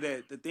would say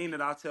that the thing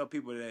that I tell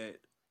people that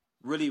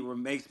really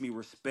makes me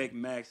respect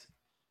Maxx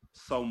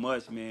so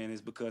much, man,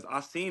 is because I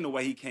seen the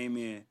way he came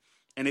in.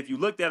 And if you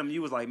looked at him,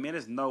 you was like, man,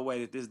 there's no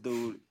way that this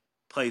dude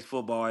plays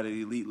football at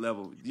an elite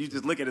level. You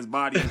just look at his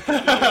body and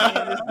think,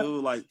 man, this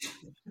dude, like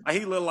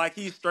he look like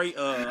he's straight,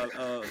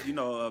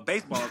 a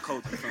baseball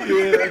coach or something.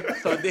 Yeah.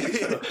 So then,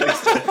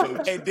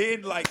 and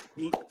then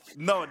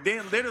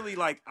then literally,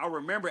 like, I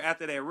remember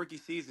after that rookie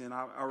season,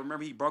 I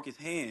remember he broke his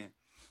hand.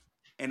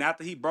 And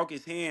after he broke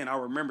his hand, I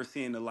remember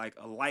seeing a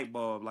light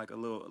bulb, like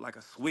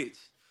a switch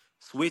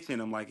in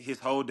him, like his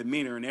whole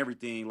demeanor and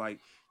everything, like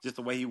just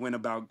the way he went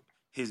about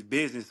his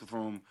business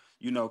from,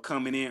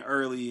 coming in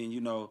early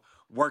and,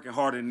 working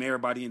harder than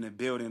everybody in the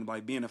building,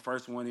 like being the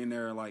first one in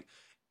there, like,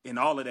 and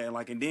all of that,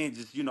 like, and then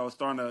just,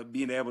 starting to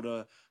being able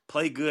to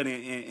play good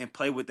and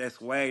play with that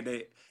swag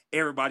that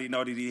everybody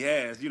know that he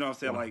has. You know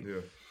what I'm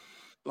saying?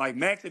 Like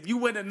Maxx, if you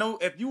would have knew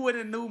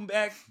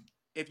Maxx,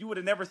 if you would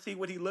have never seen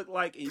what he looked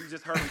like and you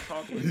just heard him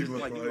talking, you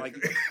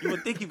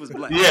would think he was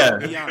black. Yeah,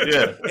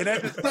 yeah. And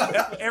that's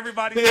what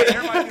everybody said.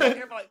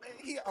 Everybody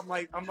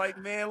like, I'm like,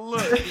 man,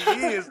 look, he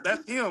is.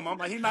 That's him. I'm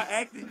like, he's not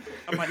acting.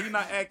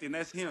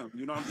 That's him.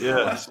 You know what I'm saying?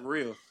 Yeah. Like, for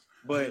real.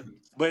 But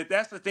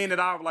that's the thing that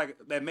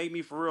that made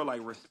me for real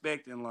like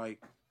respect and like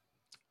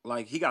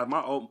he got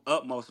my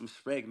utmost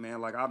respect,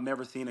 man. Like I've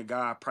never seen a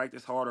guy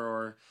practice harder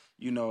or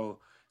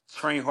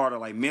train harder,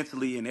 like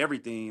mentally and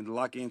everything, to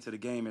lock into the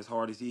game as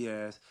hard as he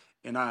has.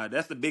 And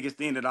that's the biggest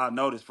thing that I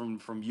noticed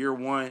from year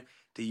 1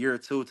 to year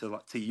 2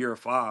 to year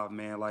 5,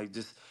 man. Like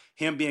just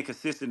him being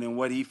consistent in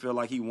what he feel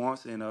like he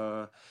wants and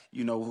who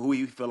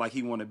he feel like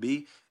he want to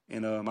be.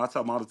 And I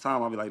tell him all the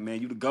time, I'll be like,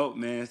 man, you the GOAT,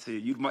 man. So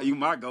you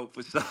my GOAT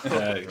for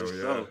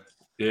sure.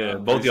 Yeah,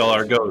 both y'all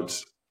are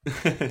GOATs.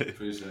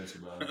 Appreciate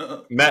you,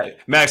 bro.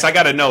 Maxx, I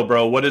gotta know,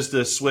 bro. What is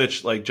the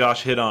switch like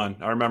Josh hit on?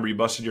 I remember you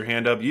busted your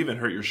hand up. You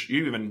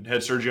even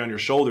had surgery on your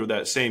shoulder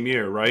that same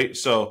year, right?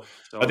 So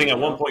I think at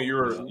one point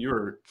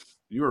you're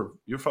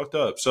fucked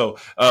up. So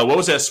what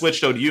was that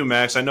switch though to you,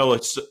 Maxx? I know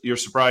it's your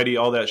sobriety,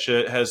 all that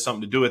shit has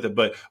something to do with it,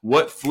 but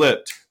what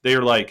flipped? They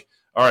were like,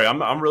 all right,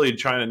 I'm really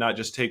trying to not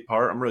just take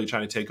part. I'm really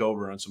trying to take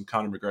over on some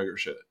Conor McGregor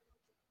shit.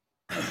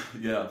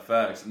 Yeah,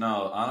 facts.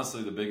 No,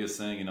 honestly, the biggest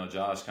thing,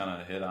 Josh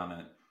kind of hit on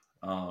it.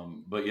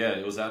 But yeah,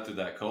 it was after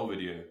that COVID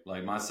year.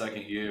 Like my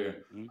second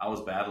year, I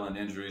was battling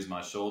injuries.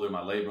 My shoulder,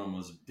 my labrum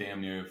was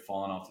damn near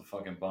falling off the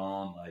fucking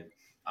bone. Like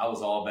I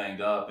was all banged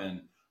up,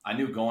 and I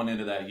knew going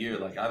into that year,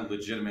 like I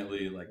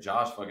legitimately, like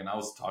Josh I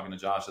was talking to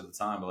Josh at the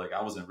time, but like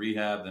I was in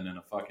rehab and in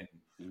a fucking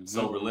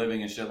sober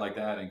living and shit like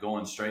that and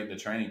going straight into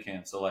training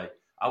camp. So like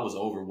I was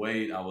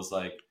overweight. I was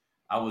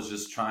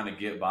just trying to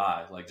get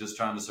by, like just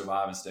trying to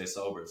survive and stay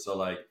sober. So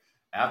like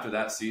after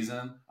that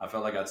season, I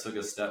felt like I took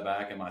a step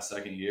back in my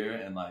second year,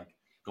 and like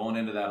going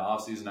into that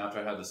off season after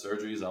I had the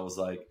surgeries, I was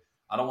like,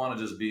 I don't want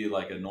to just be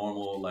like a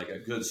normal, like a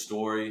good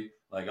story.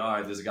 Like, all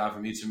right, there's a guy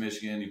from Eastern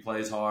Michigan, he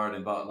plays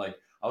hard, but like,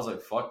 I was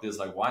like, fuck this.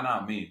 Like, why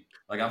not me?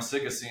 Like, I'm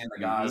sick of seeing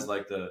the guys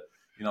like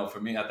for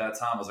me at that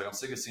time, I was like, I'm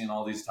sick of seeing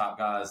all these top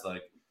guys,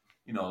 like,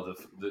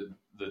 the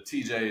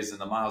TJs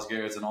and the Myles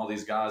Garretts and all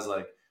these guys,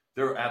 like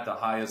they're at the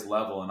highest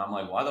level. And I'm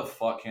like, why the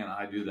fuck can't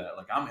I do that?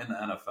 Like I'm in the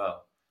NFL.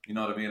 You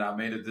know what I mean? I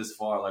made it this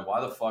far. Like, why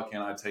the fuck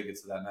can't I take it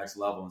to that next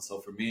level? And so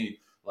for me,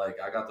 like,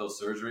 I got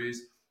those surgeries,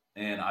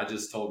 And I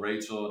just told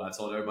Rachel and I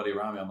told everybody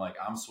around me, I'm like,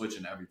 I'm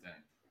switching everything.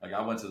 Like,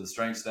 I went to the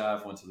strength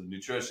staff, went to the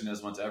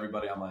nutritionist, went to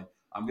everybody. I'm like,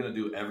 I'm going to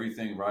do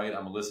everything right.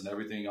 I'm going to listen to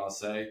everything y'all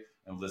say,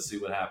 and let's see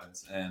what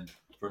happens. And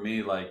for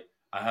me, like,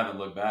 I haven't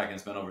looked back, and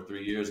it's been over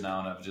 3 years now,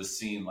 and I've just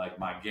seen, like,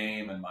 my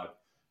game and my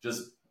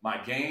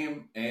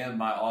game and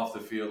my off the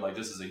field, like,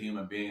 just as a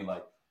human being,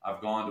 like,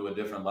 I've gone to a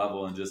different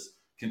level and just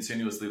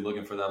continuously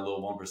looking for that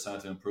little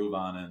 1% to improve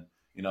on. And,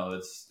 you know,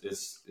 it's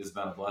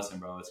been a blessing,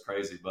 bro. It's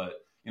crazy.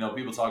 But, you know,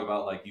 people talk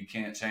about, like, you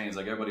can't change.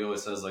 Like, everybody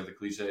always says, like, the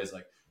cliche is,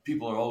 like,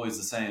 people are always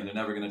the same. They're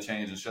never going to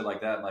change and shit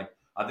like that. And, like,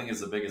 I think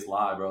it's the biggest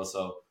lie, bro.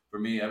 So for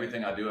me,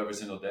 everything I do every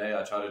single day,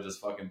 I try to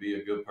just fucking be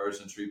a good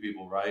person, treat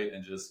people right,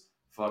 and just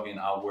fucking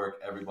outwork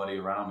everybody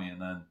around me.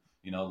 And then,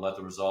 you know, let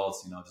the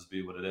results, you know, just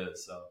be what it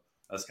is. So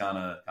that's kind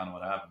of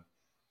what happened.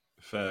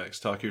 Facts.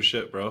 Talk your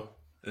shit, bro.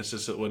 It's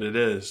just what it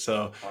is.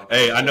 So,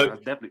 hey, I know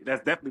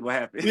that's definitely what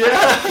happened. Yeah,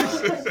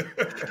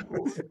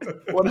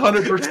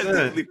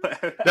 100%.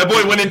 That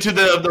boy went into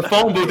the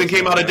phone booth and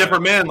came out a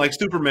different man, like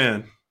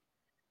Superman.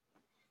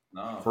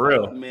 No, for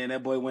real. Man,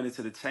 that boy went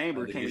into the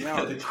chamber, came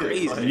out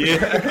crazy.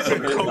 Yeah,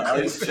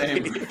 ice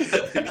chamber.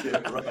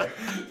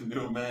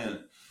 New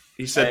man.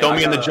 He said, "Throw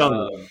me in the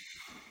jungle."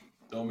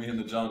 Throw me in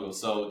the jungle.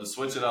 So to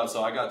switch it up,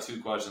 so I got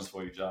 2 questions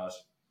for you, Josh.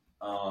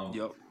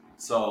 Yep.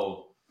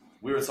 So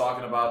we were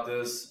talking about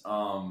this.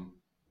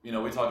 You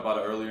know, we talked about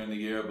it earlier in the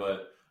year,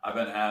 but I've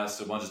been asked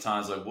a bunch of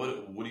times, like,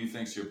 what do you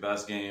think's your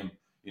best game,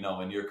 you know,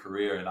 in your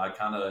career? And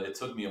it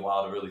took me a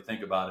while to really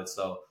think about it.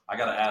 So I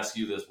got to ask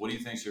you this: what do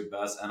you think's your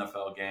best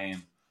NFL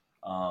game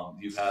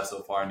you've had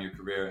so far in your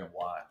career, and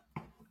why?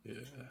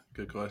 Yeah,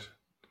 good question.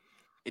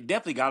 It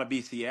definitely got to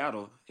be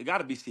Seattle. It got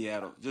to be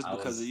Seattle, just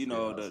because of, you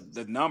know,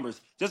 the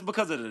numbers. Just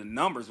because of the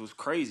numbers was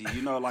crazy,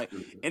 you know, like,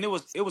 and it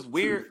was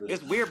weird.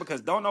 It's weird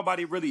because don't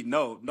nobody really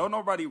know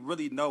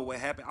what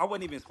happened. I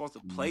wasn't even supposed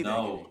to play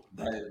that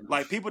game.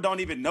 Like, people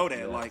don't even know that.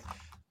 Yeah. Like,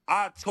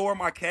 I tore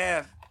my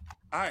calf.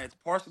 I had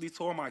partially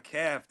tore my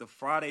calf the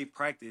Friday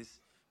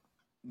practice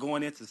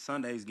going into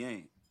Sunday's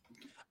game.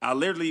 I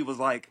literally was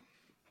like,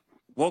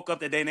 woke up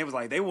that day and they was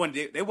like, they wasn't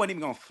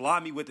even gonna fly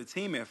me with the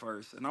team at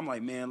first, and I'm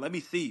like, man, let me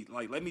see,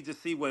 like, let me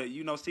just see what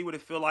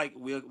it feel like.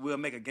 We'll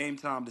make a game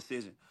time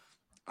decision.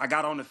 I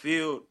got on the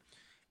field,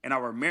 and I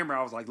remember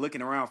I was like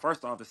looking around.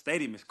 First off, the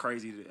stadium is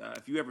crazy.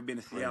 If you ever been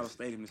to Seattle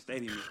Stadium, the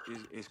stadium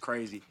is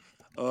crazy.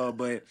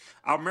 But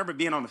I remember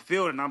being on the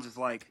field, and I'm just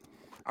like,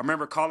 I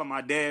remember calling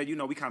my dad. You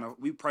know,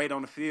 we prayed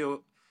on the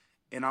field,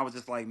 and I was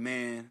just like,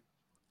 man,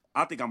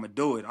 I think I'm gonna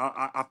do it.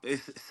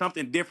 It's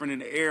something different in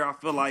the air. I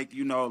feel like,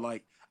 you know,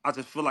 like, I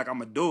just feel like I'm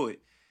gonna do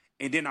it.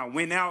 And then I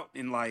went out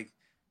and, like,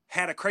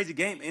 had a crazy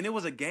game. And it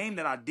was a game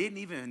that I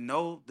didn't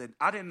know that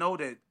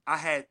I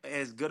had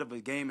as good of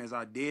a game as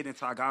I did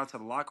until I got into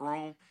the locker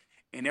room.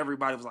 And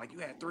everybody was like, you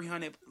had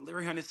 300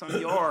 some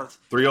yards.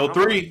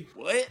 303. Like,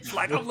 what?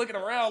 Like, I'm looking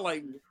around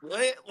like,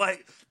 what?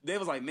 Like, they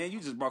was like, man,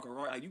 you just broke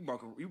you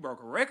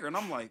broke a record. And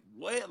I'm like,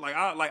 what?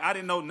 I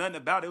didn't know nothing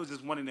about it. It was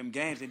just one of them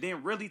games. And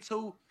then really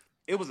too,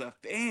 it was a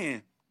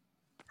fan.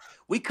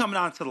 We coming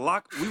out to the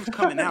lock. We was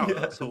coming out.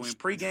 Yes. So in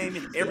pregame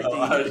and everything,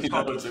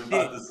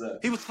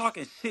 he was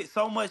talking shit,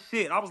 so much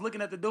shit. I was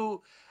looking at the dude.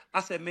 I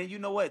said, man, you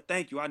know what?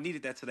 Thank you. I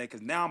needed that today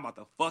because now I'm about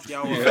to fuck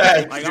y'all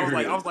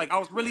up. Like,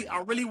 I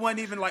really wasn't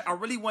even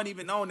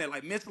on that.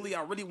 Like, mentally,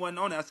 I really wasn't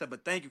on that. I said,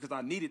 but thank you because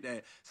I needed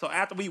that. So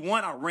after we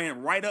won, I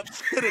ran right up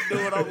to the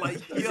dude. I was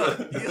like, yo,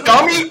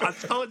 dummy. I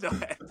told y'all,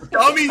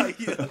 dummy. Like,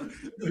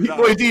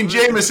 boy, Dean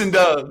Jameson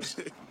dubs.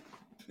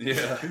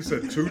 Yeah. He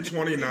said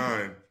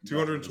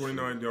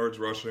 229 yards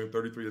rushing,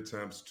 33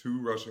 attempts,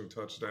 2 rushing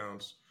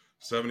touchdowns,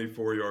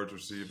 74 yards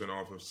receiving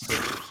off of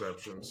 6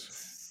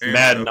 receptions. And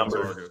mad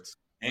number. Targets.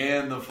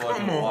 And the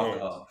fucking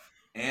walk-off.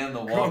 And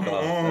the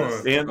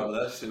walk-off. Bro,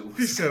 that shit was...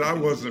 He said, I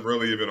wasn't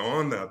really even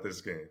on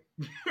this game.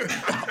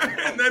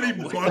 And then he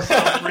busted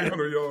out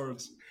 300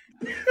 yards.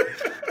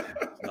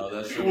 No,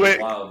 that shit was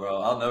wild, bro.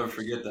 I'll never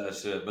forget that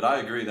shit. But I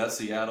agree. That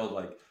Seattle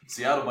might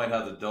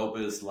have the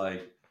dopest,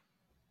 like,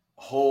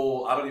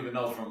 whole, I don't even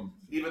know, from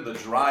even the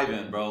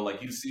drive-in, bro.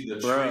 Like, you see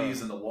the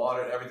trees and the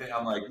water and everything.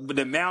 I'm like, but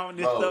the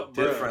mountain and stuff,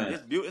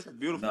 different. Bro, it's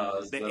beautiful.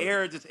 No,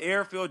 the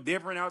air feel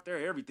different out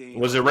there. Everything.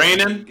 Was it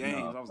raining?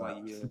 Games. I was like,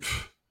 yeah.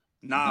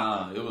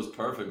 Nah, it was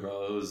perfect,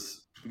 bro. It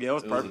was perfect. It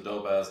was a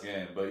dope ass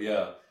game. But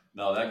yeah,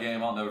 no, that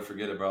game, I'll never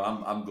forget it, bro.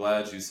 I'm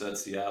glad you said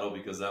Seattle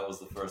because that was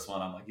the first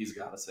one. I'm like, he's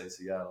got to say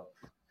Seattle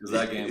because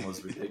that game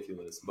was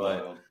ridiculous.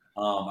 But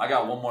I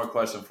got one more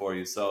question for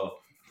you. So.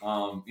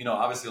 You know,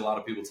 obviously a lot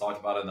of people talked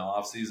about it in the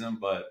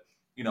offseason, but,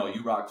 you know,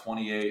 you rocked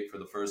 28 for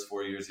the first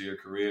 4 years of your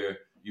career.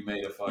 You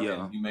made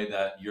you made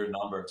that your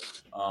number.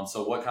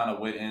 So what kind of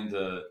went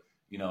into,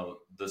 you know,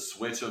 the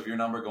switch of your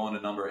number going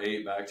to number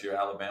 8 back to your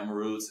Alabama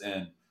roots?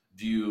 And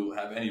do you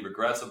have any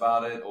regrets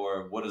about it,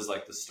 or what is,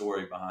 like, the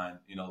story behind,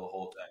 you know, the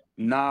whole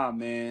thing? Nah,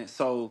 man.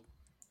 So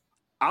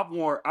I've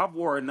wore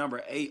a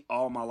number 8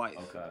 all my life.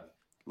 Okay.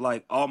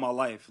 Like, all my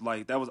life.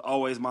 Like, that was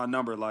always my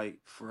number, like,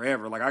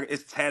 forever. Like,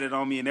 it's tatted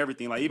on me and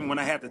everything. Like, even when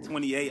I had the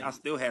 28, I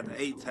still had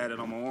the 8 tatted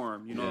on my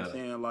arm. You know what I'm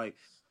saying? Like,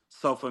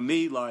 so for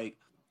me, like,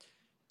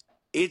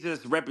 it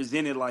just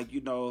represented like,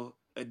 you know,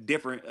 a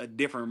different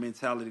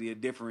mentality, a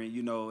different,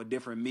 you know, a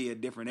different me, a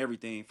different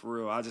everything for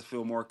real. I just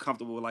feel more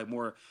comfortable, like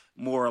more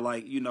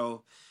like, you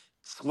know,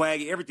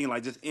 swaggy, everything,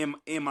 like just in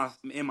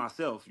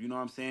myself, you know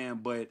what I'm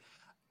saying? But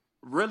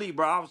really,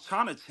 bro, I was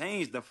trying to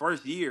change the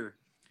first year.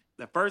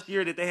 The first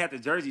year that they had the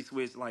jersey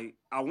switch, like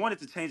I wanted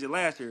to change it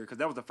last year because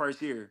that was the first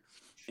year.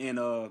 And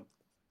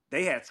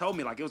they had told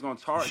me like it was gonna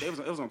charge, it was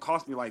gonna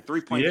cost me like Yeah.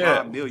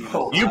 3.5 million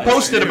or You something.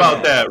 posted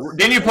about that.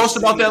 Didn't you post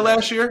about that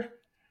last year?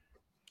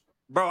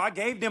 Bro, I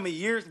gave them a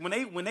year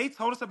when they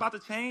told us about the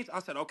change. I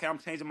said, okay, I'm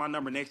changing my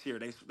number next year.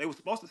 They were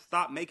supposed to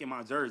stop making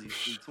my jerseys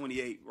in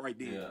 28 right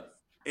then, Yeah.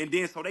 and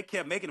then so they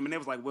kept making them, and they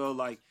was like, well,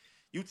 like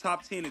you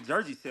top 10 in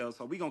jersey sales,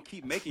 so we gonna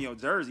keep making your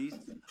jerseys.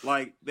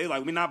 Like they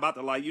like we're not about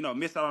to like, you know,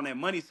 miss out on that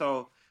money.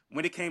 So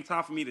when it came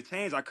time for me to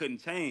change, I couldn't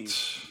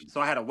change, so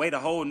I had to wait a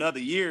whole another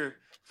year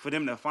for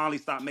them to finally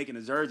stop making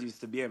the jerseys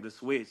to be able to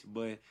switch.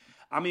 But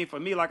I mean, for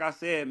me, like I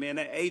said, man,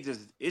 that age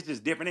it's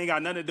just different. It ain't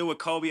got nothing to do with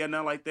Kobe or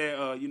nothing like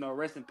that. You know,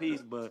 rest in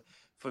peace. But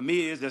for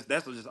me, it's just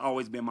that's just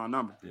always been my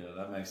number. Yeah,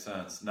 that makes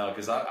sense. No,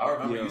 because I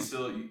remember Yeah.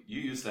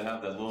 you used to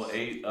have that little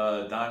 8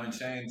 diamond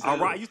chain too.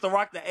 I used to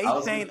rock the 8 I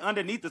was chain gonna-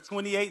 underneath the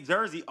 28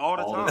 jersey all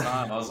the all time. the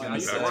time. I was Like, gonna I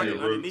used to say, rock your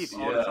it underneath roots.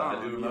 all the yeah, time.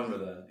 I do remember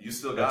that. You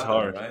still That's got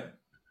hard. that, right?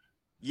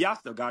 Yeah, I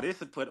still got it.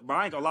 It's a put, but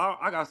I ain't gonna lie.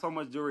 I got so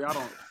much jewelry.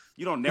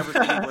 You don't never see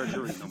me wear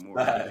jewelry no more.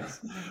 Nice.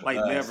 Like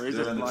Nice. never. It's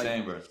They're just in the like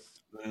chamber.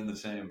 They're in the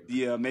chamber.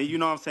 yeah, man. You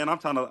know what I'm saying? I'm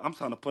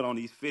trying to put on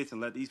these fits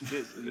and let these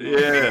fits. You know,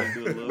 Yeah.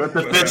 do a little Let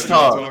the bit. fits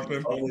talk.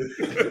 Exactly.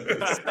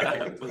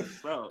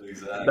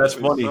 Exactly. That's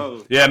For funny.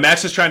 sure. Yeah,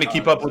 Max is trying to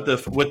keep up with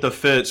the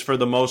fits for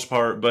the most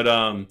part.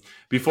 But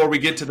before we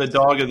get to the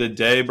dog of the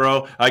day,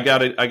 bro, I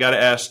gotta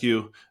ask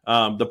you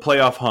the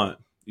playoff hunt.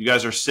 You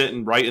guys are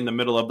sitting right in the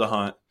middle of the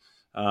hunt.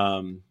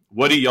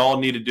 What do y'all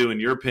need to do,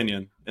 in your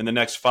opinion, in the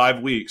next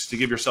 5 weeks to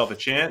give yourself a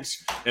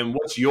chance? And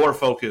what's your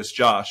focus,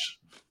 Josh,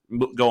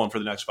 going for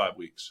the next 5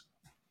 weeks?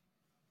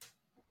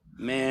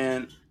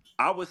 Man,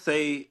 I would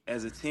say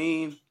as a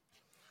team,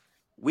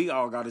 we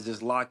all got to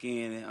just lock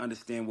in and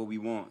understand what we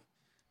want,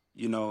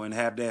 you know, and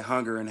have that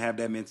hunger and have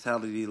that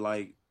mentality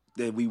like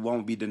that we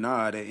won't be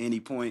denied at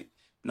any point,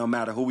 no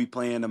matter who we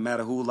playing, no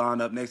matter who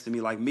lined up next to me.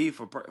 Like me,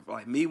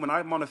 like me, when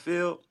I'm on the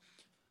field,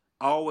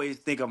 I always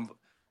think of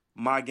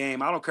my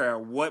game. I don't care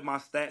what my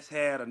stats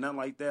had or nothing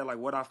like that, like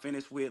what I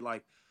finished with.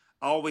 Like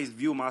I always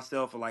view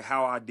myself like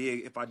how I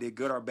did, if I did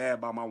good or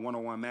bad by my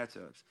one-on-one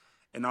matchups.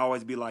 And I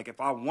always be like, if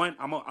I won,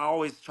 I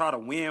always try to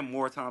win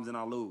more times than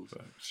I lose.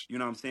 Thanks. You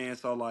know what I'm saying?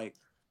 So like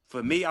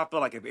for me, I feel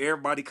like if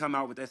everybody come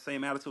out with that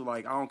same attitude,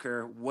 like I don't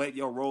care what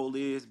your role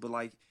is, but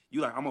like you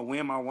like I'm gonna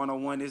win my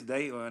one-on-one this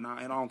day, and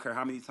I don't care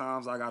how many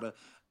times I gotta,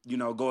 you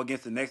know, go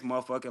against the next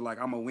motherfucker.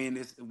 Like I'm gonna win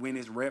this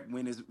rep,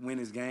 win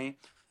this game.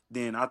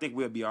 Then I think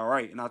we'll be all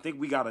right. And I think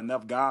we got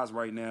enough guys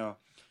right now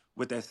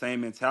with that same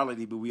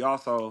mentality, but we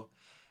also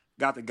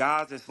got the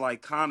guys that's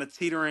like kind of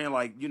teetering,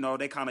 like, you know,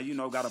 they kind of, you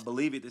know, got to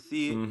believe it to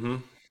see it.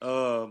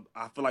 Mm-hmm.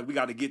 I feel like we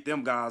got to get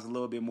them guys a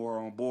little bit more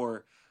on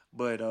board.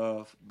 But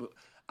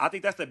I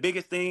think that's the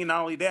biggest thing.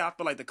 Not only that, I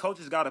feel like the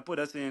coaches got to put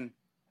us in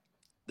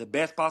the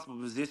best possible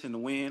position to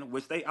win,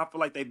 which I feel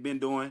like they've been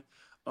doing.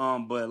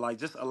 But like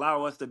just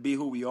allow us to be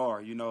who we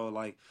are, you know,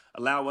 like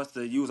allow us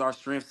to use our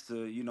strengths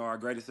to, you know, our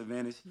greatest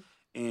advantage,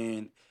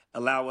 and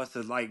allow us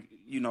to, like,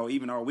 you know,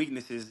 even our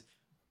weaknesses,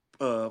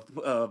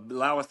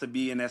 allow us to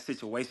be in that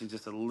situation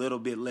just a little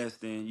bit less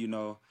than, you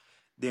know,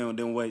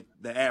 than what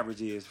the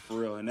average is for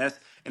real. And that's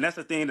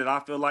the thing that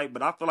I feel like.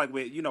 But I feel like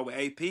with, you know, with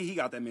AP, he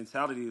got that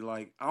mentality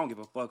like I don't give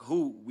a fuck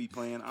who we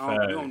playing.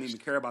 We don't even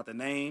care about the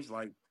names.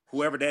 Like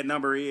whoever that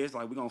number is,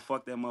 like we gonna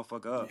fuck that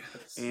motherfucker up.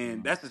 Yes.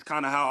 And that's just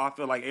kind of how I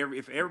feel like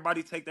if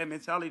everybody take that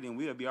mentality, then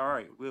we'll be all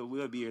right.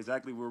 We'll be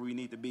exactly where we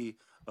need to be.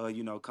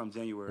 You know, come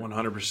January.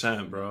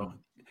 100%, bro.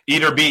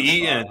 Eat or be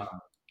eaten.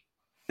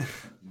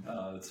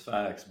 No, it's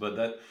facts.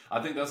 But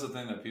I think that's the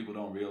thing that people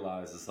don't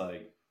realize. It's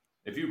like,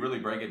 if you really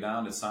break it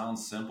down, it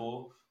sounds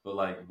simple, but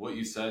like what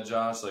you said,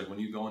 Josh, like when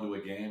you go into a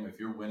game, if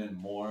you're winning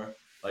more,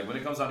 like when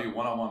it comes down to your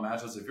one-on-one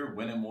matchups, if you're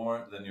winning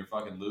more than you're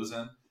fucking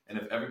losing, and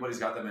if everybody's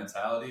got that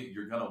mentality,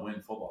 you're going to win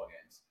football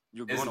games.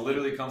 It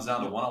literally comes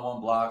down to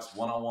one-on-one blocks,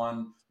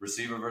 one-on-one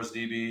receiver versus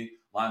DB,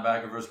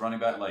 linebacker versus running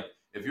back. Like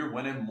if you're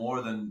winning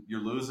more than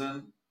you're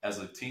losing as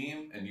a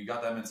team and you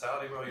got that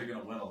mentality, bro, you're going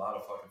to win a lot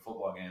of fucking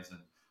football games. And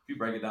if you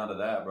break it down to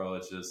that, bro,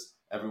 it's just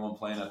everyone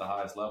playing at the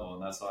highest level.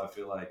 And that's how I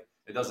feel like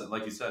it doesn't,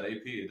 like you said,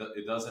 AP,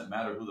 it doesn't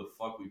matter who the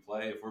fuck we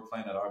play. If we're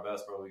playing at our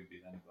best, bro, we can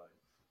beat anybody.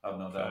 I have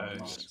no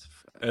doubt.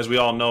 As we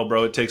all know,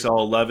 bro, it takes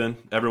all 11.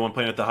 Everyone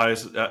playing at the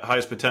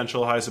highest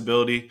potential, highest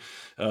ability.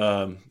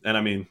 And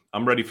I mean,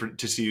 I'm ready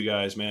to see you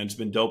guys, man. It's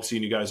been dope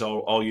seeing you guys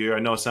all year. I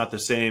know it's not the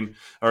same,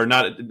 or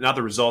not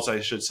the results,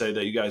 I should say,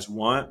 that you guys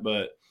want,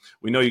 but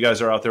we know you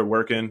guys are out there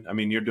working. I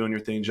mean, you're doing your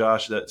thing,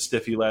 Josh. That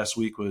stiffy last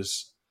week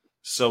was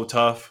So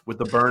tough with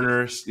the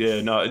burners.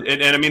 Yeah, no,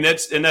 and I mean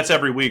that's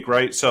every week,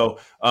 right? So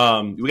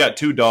we got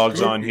 2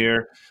 dogs on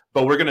here,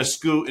 but we're gonna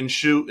scoot and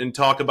shoot and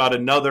talk about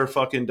another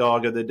fucking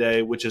dog of the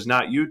day, which is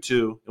not you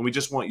two, and we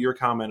just want your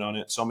comment on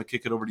it. So I'm gonna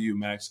kick it over to you,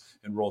 Max,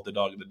 and roll the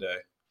dog of the day.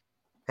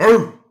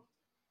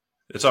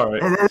 It's all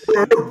right.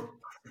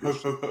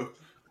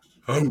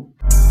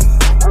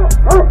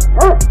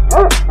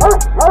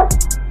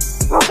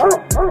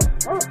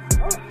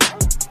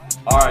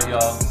 All right, y'all.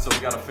 So we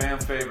got a fan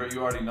favorite.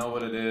 You already know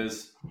what it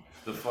is.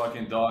 The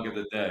fucking dog of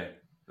the day.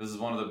 This is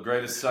one of the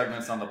greatest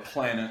segments on the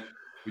planet.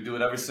 We do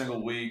it every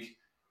single week.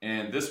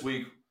 And this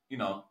week, we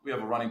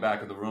have a running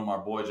back in the room, our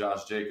boy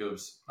Josh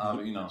Jacobs.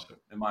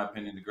 In my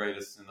opinion, the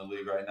greatest in the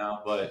league right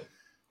now. But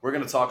we're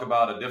going to talk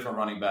about a different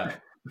running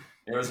back.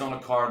 Arizona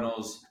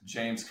Cardinals,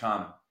 James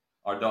Conner,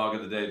 our dog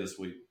of the day this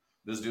week.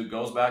 This dude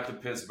goes back to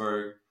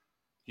Pittsburgh.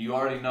 You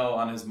already know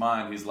on his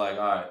mind, he's like,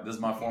 all right, this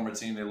is my former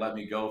team. They let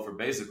me go for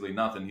basically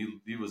nothing. He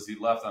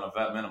left on a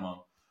vet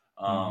minimum.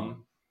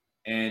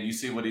 And you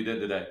see what he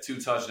did today.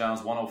 2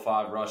 touchdowns,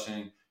 105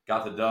 rushing,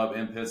 got the dub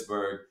in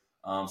Pittsburgh.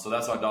 So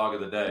that's our dog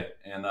of the day.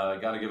 And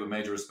got to give a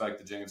major respect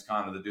to James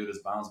Conner. The dude has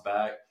bounced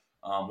back.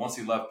 Once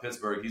he left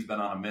Pittsburgh, he's been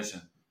on a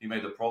mission. He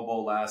made the Pro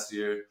Bowl last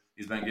year.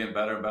 He's been getting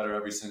better and better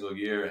every single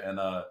year. And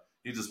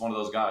he's just one of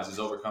those guys. He's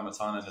overcome a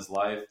ton in his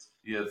life.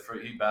 He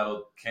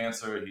battled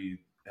cancer. He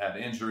had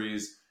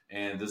injuries,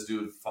 and this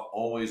dude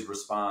always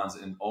responds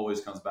and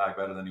always comes back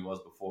better than he was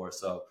before.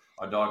 So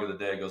our dog of the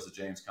day goes to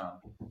James Conner.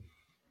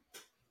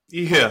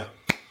 Yeah.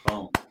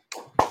 Boom.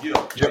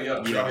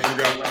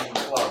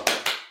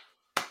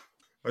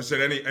 I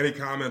said, any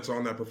comments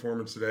on that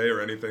performance today,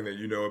 or anything that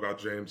you know about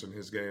James and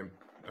his game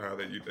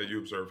that you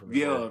observed from him?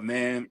 Yeah,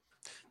 man.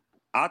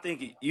 I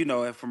think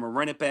from a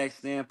running back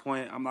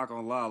standpoint, I'm not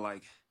gonna lie,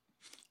 like.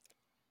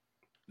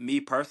 Me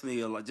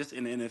personally, just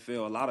in the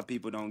NFL, a lot of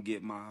people don't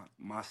get my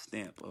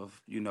stamp of,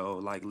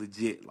 like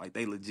legit, like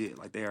they legit,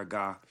 like they're a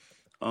guy.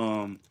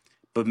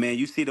 But man,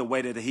 you see the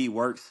way that he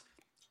works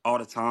all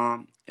the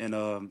time,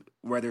 and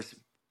whether it's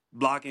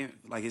blocking,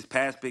 like his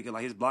pass picking,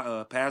 like his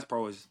pass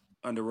pro is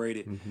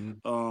underrated.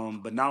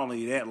 But not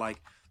only that,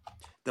 like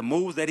the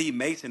moves that he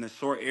makes in a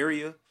short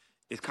area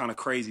is kind of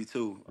crazy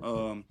too.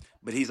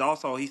 But he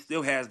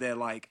still has that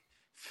like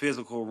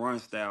physical run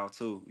style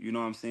too. You know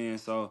what I'm saying?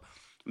 So.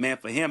 Man,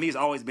 for him, he's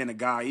always been a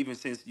guy, even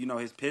since,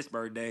 his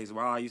Pittsburgh days,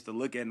 where I used to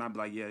look at it and I'd be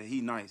like, yeah,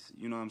 he nice.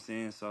 You know what I'm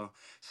saying? So,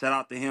 shout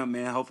out to him,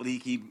 man. Hopefully he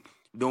keep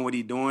doing what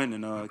he's doing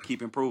and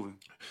keep improving.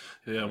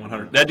 Yeah,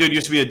 100. That dude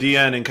used to be a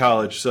DN in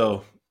college,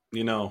 so,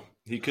 you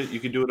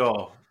could do it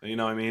all. You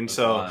know what I mean?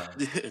 So,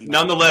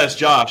 nonetheless,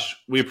 Josh,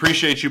 we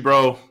appreciate you,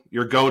 bro.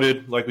 You're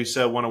goated, like we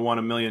said, 101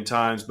 a million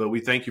times, but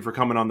we thank you for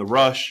coming on The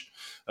Rush.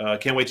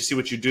 Can't wait to see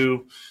what you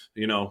do.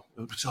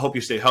 Hope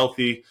you stay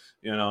healthy.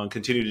 And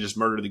continue to just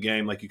murder the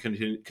game like you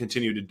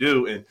continue to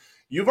do. And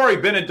you've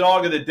already been a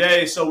dog of the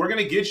day, so we're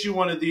going to get you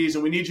one of these,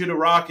 and we need you to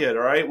rock it,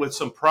 all right, with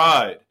some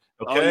pride.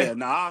 Okay? Oh, yeah.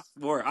 Nah,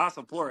 I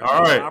support.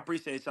 All right. I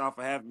appreciate y'all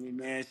for having me,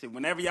 man. Shit,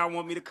 whenever y'all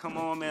want me to come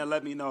on, man,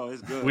 let me know.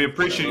 It's good. We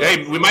appreciate it.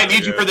 Hey, we might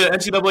need you for the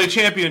NCAA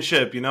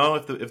championship,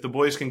 if the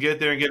boys can get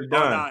there and get it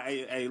done. Nah,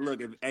 hey,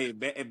 look,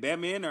 if bet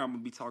me in there, I'm going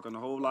to be talking a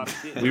whole lot of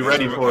shit. We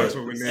ready for it. That's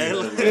what we need.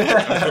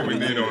 That's what we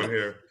need on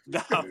here.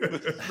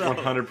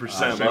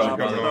 100%,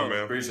 bro.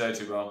 Man. Appreciate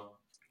you, bro.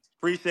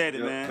 Appreciate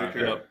it, man. Take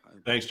care. Yep.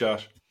 Thanks,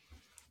 Josh.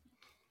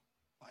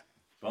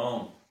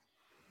 Boom.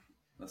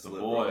 That's the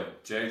boy,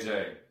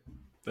 JJ.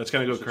 That's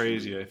going to go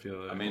crazy, I feel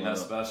like. I mean,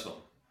 that's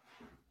special.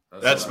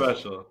 That's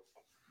special.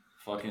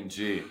 Fucking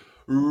G.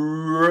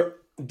 DT,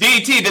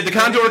 did the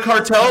Condor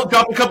Cartel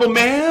drop a couple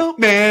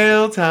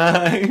mail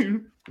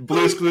time?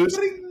 Blues Clues.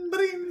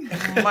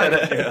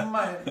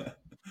 Mike.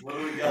 What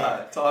do we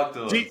got? Talk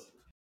to us.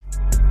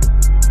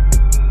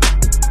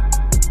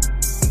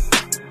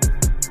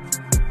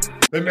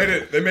 They made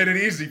it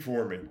easy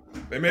for me.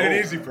 I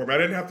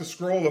didn't have to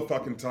scroll a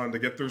fucking ton to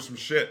get through some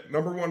shit.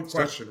 Number one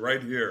question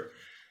right here.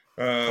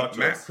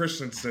 Matt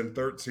Christensen,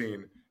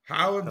 13.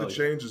 How have the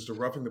changes to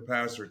roughing the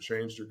passer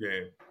changed your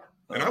game?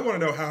 And I want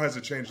to know, how has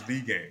it changed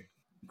the game?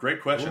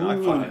 Great question.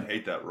 I fucking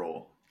hate that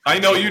role. I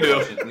know you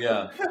do.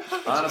 Yeah.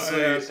 Honestly,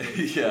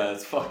 yeah,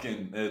 it sucks,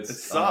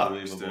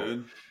 unbelievable.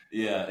 dude.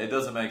 Yeah, it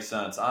doesn't make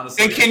sense.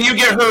 Honestly. And can you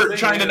get hurt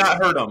trying to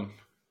not hurt them?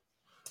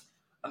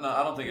 No,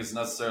 I don't think it's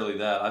necessarily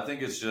that. I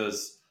think it's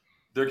just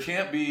there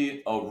can't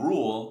be a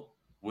rule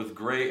with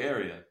gray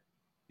area.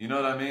 You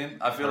know what I mean?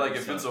 I feel 100%. Like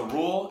if it's a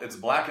rule, it's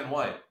black and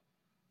white.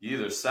 You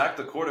either sack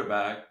the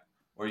quarterback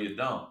or you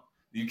don't.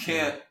 You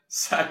can't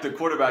sack the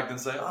quarterback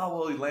and say, oh,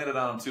 well, he landed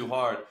on him too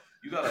hard.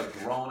 You got a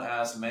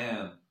grown-ass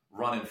man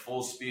running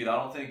full speed. I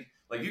don't think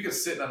 – like you could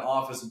sit in an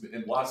office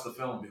and watch the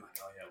film and be like,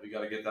 oh, yeah, we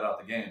got to get that out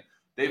the game.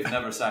 They've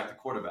never sacked the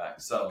quarterback.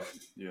 So,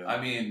 yeah.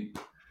 I mean,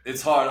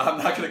 it's hard. I'm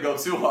not going to go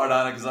too hard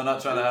on it because I'm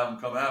not trying to have them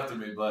come after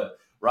me. But,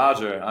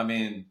 Roger, I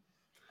mean,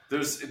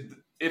 if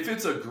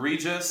it's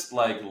egregious,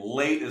 like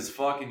late as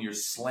fuck and you're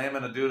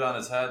slamming a dude on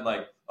his head,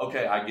 like,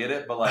 okay, I get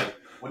it. But, like,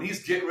 when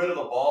he's getting rid of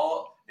the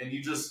ball and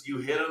you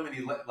hit him, and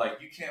you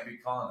can't be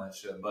calling that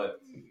shit.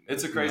 But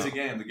it's a crazy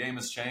game. The game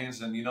has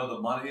changed, and the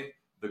money.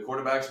 The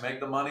quarterbacks make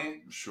the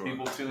money. Sure.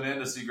 People tune in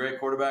to see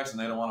great quarterbacks, and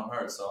they don't want them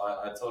hurt. So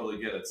I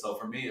totally get it. So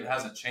for me, it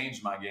hasn't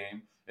changed my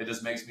game. It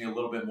just makes me a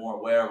little bit more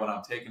aware when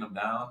I'm taking them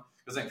down.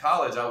 Because in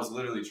college, I was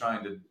literally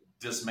trying to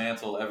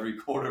dismantle every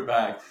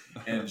quarterback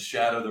and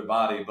shatter their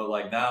body. But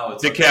like now,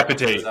 it's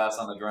decapitate his ass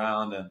on the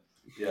ground, and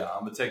I'm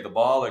gonna take the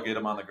ball or get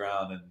him on the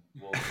ground, and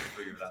we'll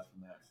figure it out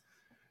from there.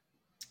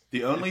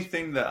 The only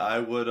thing that I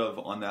would have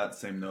on that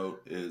same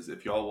note is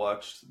if y'all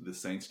watched the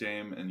Saints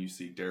game and you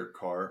see Derek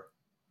Carr.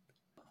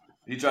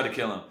 He tried to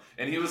kill him,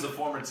 and he was a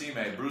former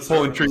teammate. Bruce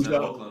Irvin was in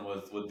Oakland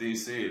with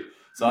DC,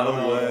 so I don't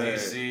know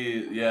if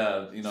DC.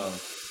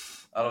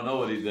 I don't know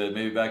what he did.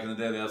 Maybe back in the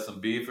day they had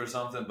some beef or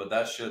something, but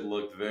that shit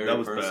looked very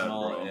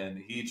personal, and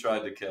he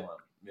tried to kill him.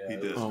 Yeah, he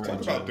did. Talk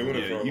about doing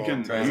it for a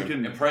long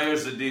time. And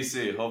prayers to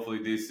DC. Hopefully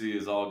DC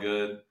is all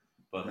good.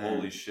 But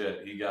holy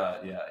shit, he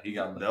got.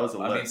 That was a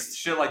lick. I mean,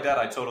 shit like that,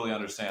 I totally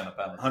understand the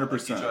penalty.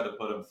 100%. He tried to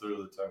put him through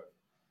the turf.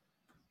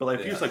 But like,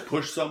 if you just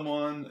push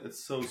someone,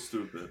 it's so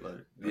stupid.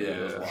 Like,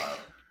 it was wild.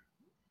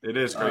 It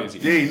is crazy.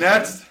 D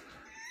next.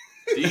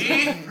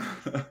 D.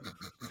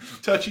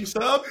 Touchy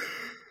sub. A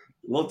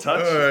little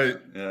touch. All right.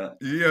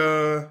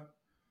 Yeah.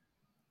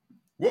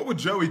 What would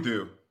Joey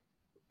do?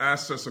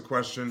 Asks us a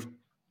question.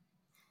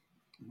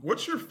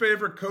 What's your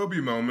favorite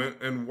Kobe moment,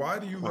 and why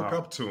do you look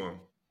up to him?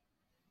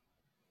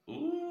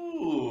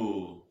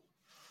 Ooh.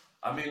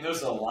 I mean,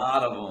 there's a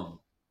lot of them.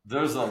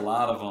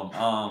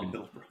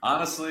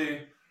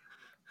 Honestly,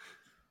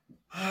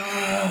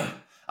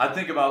 I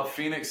think about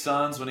Phoenix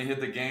Suns when he hit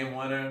the game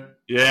winner.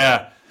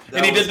 Yeah.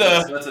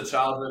 That's a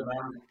childhood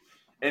memory.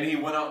 And he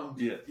went out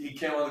and he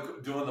came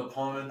on doing the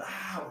Pullman,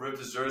 ripped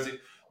his jersey.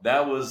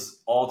 That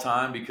was all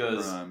time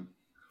because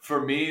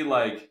for me,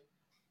 like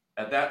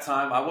at that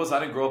time, I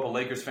didn't grow up a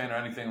Lakers fan or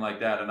anything like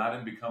that, and I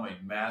didn't become a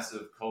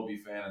massive Kobe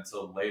fan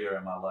until later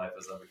in my life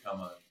as I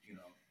become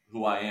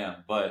who I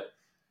am. But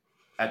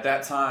at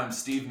that time,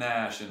 Steve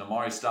Nash and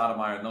Amari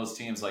Stoudemire and those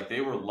teams, like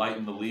they were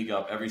lighting the league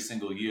up every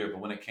single year. But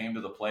when it came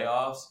to the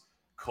playoffs,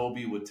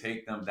 Kobe would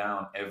take them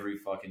down every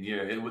fucking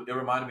year. It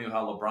reminded me of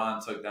how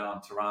LeBron took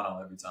down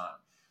Toronto every time.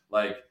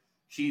 Like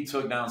he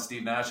took down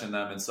Steve Nash and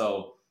them. And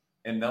so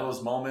in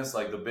those moments,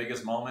 like the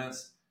biggest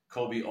moments,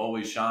 Kobe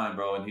always shined,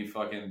 bro.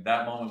 And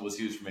that moment was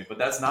huge for me. But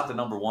that's not the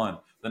number one.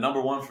 The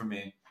number one for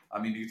me,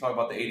 I mean, you talk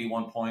about the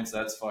 81 points,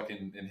 that's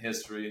fucking in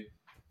history.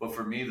 But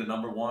for me, the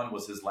number one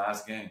was his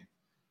last game.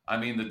 I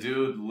mean, the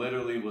dude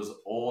literally was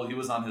old. He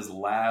was on his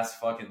last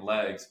fucking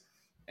legs,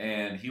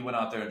 and he went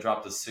out there and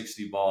dropped a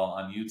 60 ball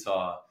on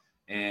Utah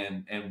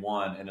and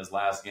won in his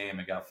last game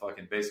and got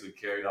fucking basically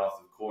carried off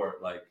the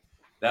court. Like,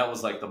 that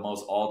was like the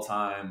most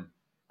all-time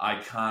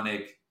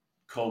iconic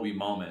Kobe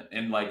moment.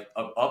 And like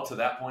up to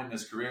that point in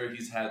his career,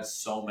 he's had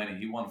so many.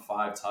 He won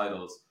 5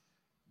 titles.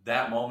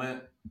 That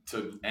moment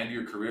to end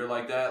your career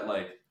like that,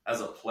 like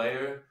as a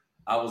player,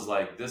 I was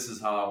like, this is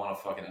how I want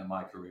to fucking end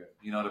my career.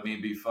 You know what I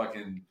mean? Be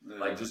fucking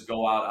like just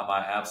go out at my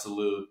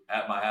absolute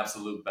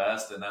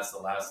best, and that's the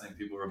last thing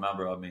people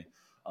remember of me.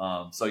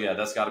 So yeah,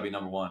 that's got to be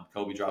number one.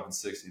 Kobe dropping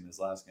 60 in his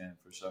last game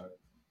for sure.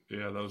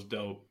 Yeah, that was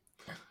dope.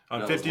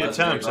 On 50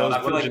 attempts,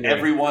 I feel like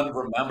everyone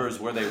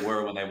remembers where they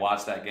were when they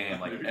watched that game.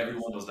 Like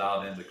everyone was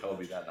dialed into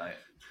Kobe that night.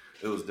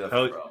 It was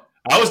different, bro.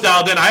 I was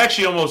dialed in. I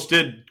actually almost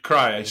did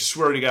cry. I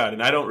swear to God.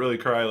 And I don't really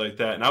cry like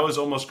that. And I was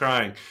almost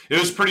crying. It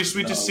was pretty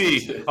sweet to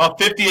see. Off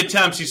 50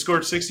 attempts, he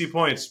scored 60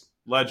 points.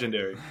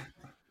 Legendary.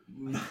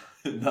 No.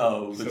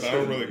 I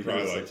don't really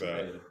cry like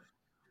that.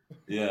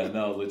 Yeah,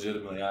 no,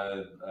 legitimately.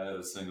 I had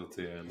a single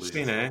tear at least.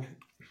 Cena.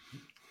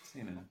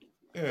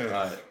 Yeah.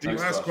 Right, the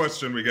last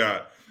question we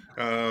got.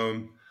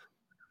 From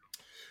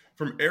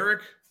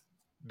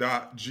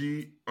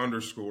Eric.G_.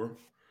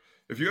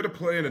 If you had to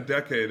play in a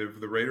decade of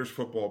the Raiders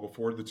football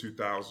before the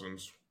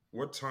 2000s,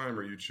 what time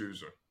are you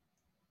choosing?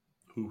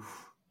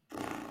 Oof.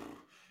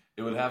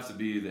 It would have to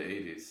be the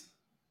 80s.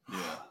 Yeah.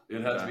 It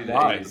would have to be the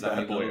Why? 80s. I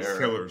mean,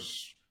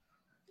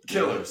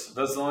 Killers.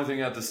 That's the only thing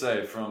you have to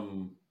say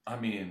from,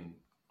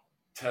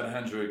 Ted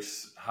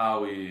Hendricks,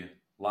 Howie,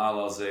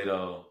 Lyle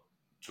Alzado,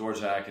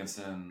 George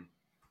Atkinson,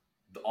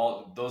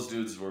 all those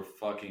dudes were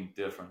fucking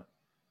different.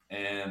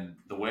 And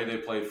the way they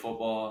played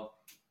football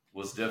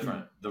was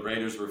different. The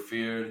Raiders were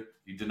feared.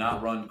 You did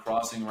not run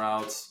crossing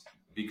routes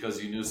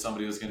because you knew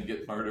somebody was going to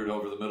get murdered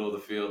over the middle of the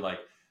field. Like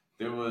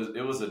it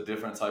was a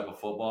different type of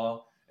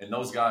football. And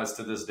those guys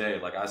to this day,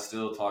 like I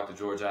still talk to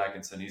George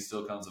Atkinson. He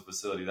still comes to the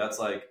facility. That's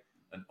like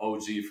an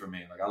OG for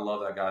me. Like I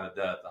love that guy to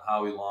death. The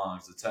Howie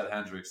Longs, the Ted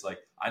Hendricks. Like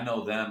I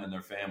know them and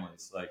their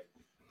families. Like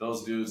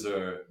those dudes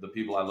are the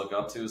people I look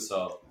up to.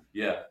 So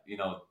yeah,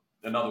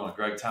 another one,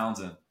 Greg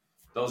Townsend.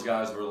 Those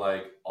guys were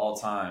like all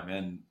time.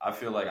 And I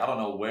feel like I don't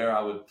know where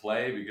I would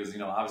play because,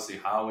 obviously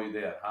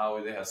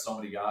they had so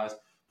many guys.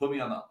 Put me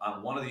on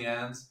one of the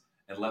ends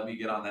and let me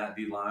get on that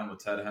D line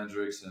with Ted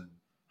Hendricks and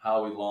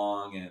Howie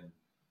Long and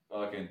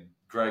fucking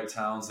Greg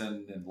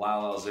Townsend and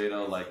Lyle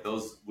Alzado. Like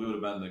those, we would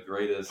have been the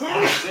greatest.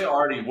 They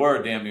already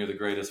were damn near the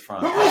greatest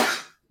front.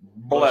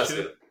 Bless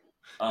it.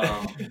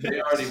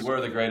 They already were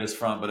the greatest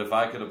front, but if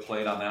I could have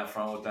played on that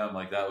front with them,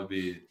 like that would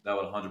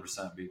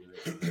 100% be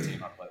the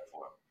team I played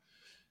for.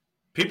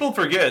 People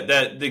forget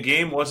that the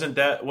game wasn't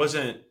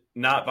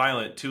not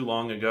violent too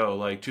long ago.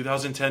 Like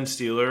 2010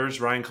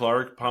 Steelers, Ryan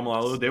Clark,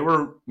 Pomalalu, they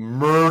were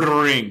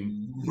murdering.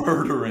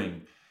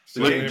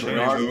 Like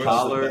Bernard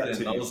Pollard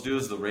and those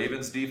dudes, the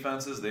Ravens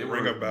defenses, they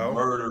were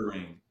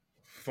murdering.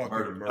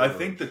 I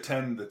think the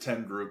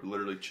 10 group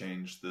literally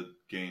changed the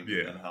game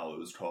and how it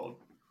was called.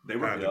 They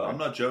were. I'm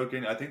not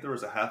joking. I think there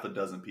was a half a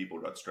dozen people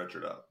got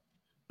stretchered out.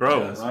 Bro,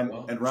 yes.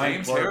 Ryan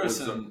James Clark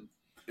Harrison.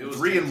 It was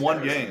 3 in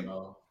one game.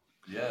 Bro.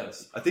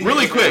 Yes, I think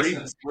really quick. He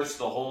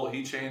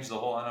changed the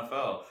whole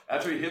NFL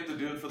after he hit the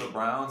dude for the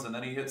Browns, and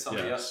then he hit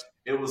somebody else.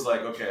 It was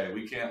like, okay,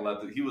 we can't let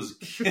he was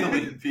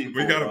killing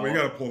people. we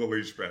gotta pull the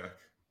leash back.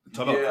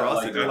 Talk about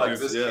crossing.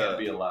 This can't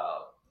be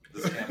allowed.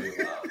 This can't be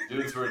allowed.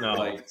 Dudes were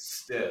like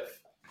stiff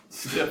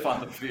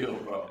on the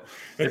field, bro.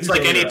 It's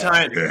like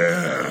anytime.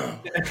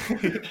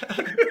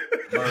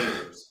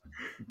 Murderers.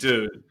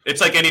 Dude,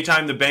 it's like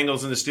anytime the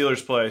Bengals and the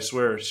Steelers play, I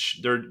swear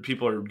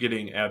people are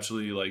getting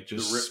absolutely like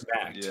just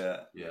smacked.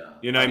 Yeah.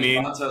 You know what I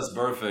mean? Montez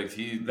Perfect.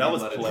 That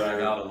was let player. it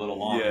drag out a little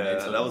longer. Yeah,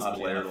 that was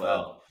player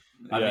led.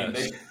 I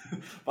mean,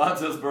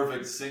 Montez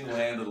Perfect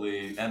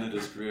single-handedly ended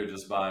his career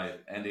just by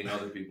ending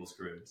other people's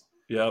careers.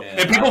 Yep.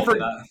 And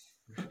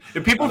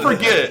people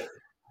forget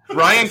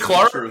Ryan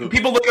Clark.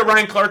 People look at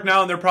Ryan Clark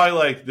now and they're probably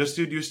like, "This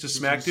dude used to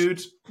smack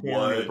dudes."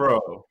 What,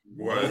 bro?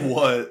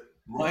 What?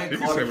 Ryan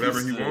Clark can say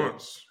whatever he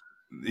wants.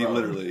 He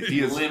literally he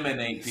is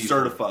eliminate people.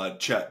 Certified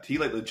checked. He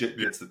like legit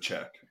gets the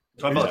check.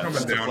 Talk about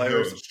coming down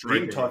players.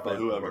 We can talk about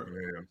whoever.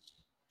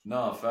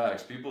 No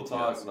facts. People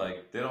talk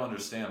like they don't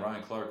understand.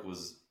 Ryan Clark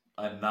was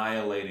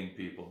annihilating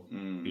people.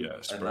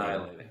 Yes,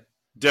 annihilating. Bro.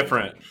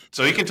 Different.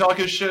 So he can talk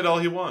his shit all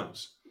he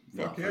wants.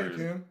 Fuck yeah,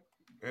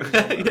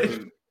 he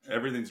can.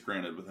 Everything's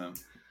granted with him.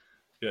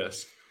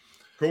 Yes.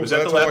 Cool. Was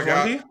that the last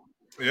one?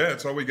 Yeah,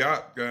 that's all we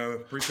got.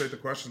 Appreciate the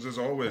questions as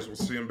always. We'll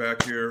see him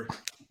back here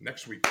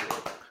next week.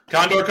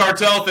 Condor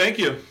Cartel, thank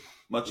you.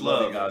 Much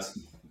love, guys.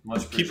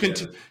 Much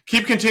appreciated.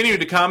 Keep continuing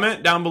to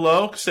comment down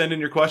below. Send in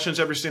your questions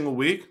every single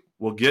week.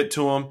 We'll get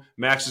to them.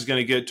 Max is going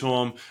to get to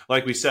them.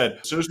 Like we said,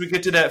 as soon as we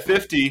get to that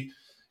 50,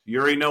 you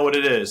already know what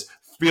it is.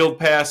 Field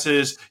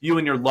passes, you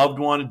and your loved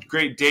one,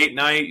 great date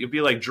night. You'll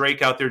be like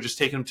Drake out there just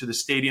taking them to the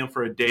stadium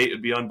for a date.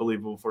 It'd be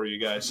unbelievable for you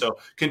guys. So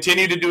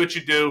continue to do what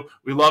you do.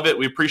 We love it.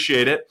 We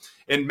appreciate it.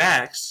 And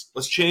Max,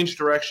 let's change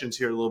directions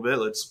here a little bit.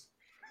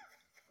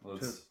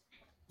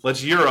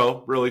 Let's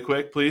Euro really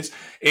quick, please.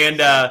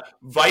 And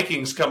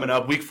Vikings coming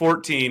up, week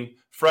 14,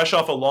 fresh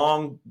off a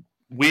long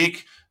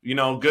week. You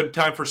know, good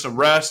time for some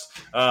rest.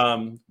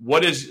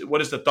 What is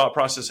the thought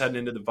process heading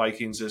into the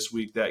Vikings this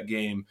week, that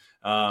game?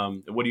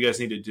 What do you guys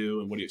need to do,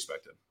 and what do you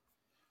expect?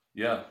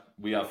 Yeah,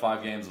 we have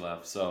 5 games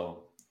left,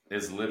 so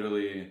it's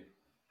literally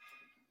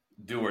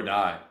do or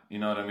die. You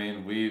know what I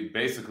mean? We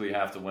basically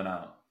have to win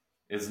out.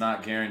 It's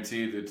not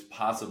guaranteed. It's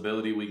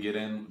possibility we get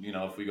in, you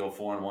know, if we go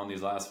 4-1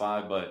 these last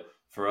 5, but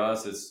for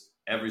us, it's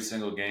every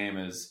single game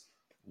is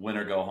win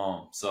or go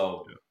home.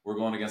 So we're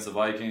going against the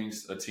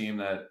Vikings, a team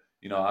that,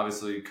 you know,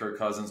 obviously Kirk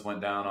Cousins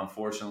went down,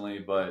 unfortunately,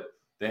 but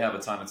they have a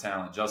ton of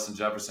talent. Justin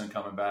Jefferson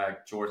coming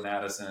back, Jordan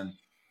Addison,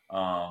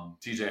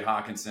 TJ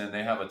Hawkinson.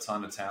 They have a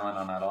ton of talent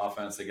on that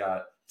offense. They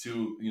got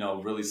 2, you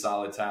know, really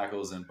solid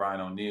tackles in Brian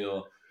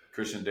O'Neill,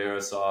 Christian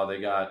Darrisaw. They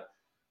got,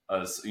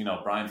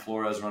 Brian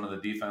Flores running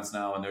the defense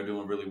now, and they're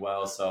doing really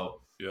well.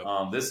 So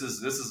this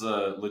is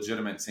a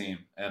legitimate team,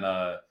 and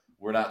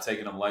we're not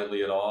taking them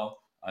lightly at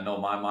all. I know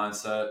my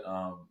mindset.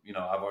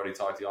 I've already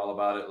talked to y'all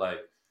about it. Like,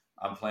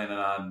 I'm planning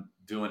on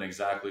doing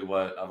exactly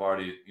what I've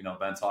already,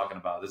 been talking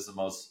about. This is the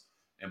most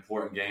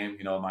important game,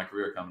 of my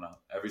career coming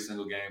up. Every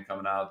single game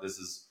coming out, this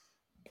is,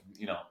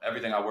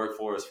 everything I work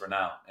for is for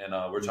now. And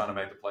we're trying to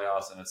make the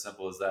playoffs, and it's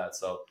simple as that.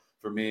 So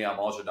for me, I'm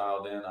ultra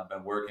dialed in. I've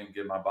been working,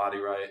 getting my body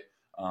right.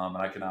 And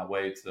I cannot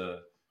wait to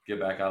get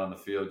back out on the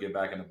field, get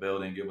back in the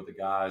building, get with the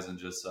guys, and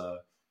just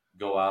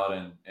go out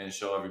and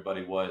show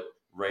everybody what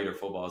Raider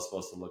football is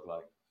supposed to look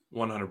like.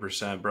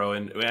 100%, bro.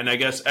 And I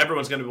guess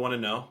everyone's going to want to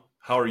know,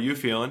 how are you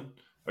feeling?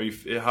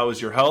 How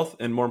is your health?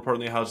 And more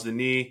importantly, how's the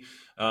knee?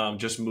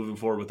 Just moving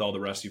forward with all the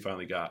rest you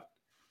finally got.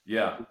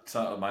 Yeah,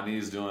 so my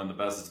knee's doing the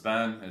best it's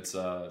been. It's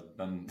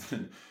been,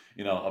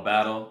 a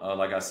battle.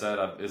 Like I said,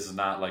 this is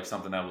not like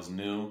something that was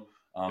new.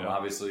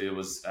 Obviously, it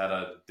was at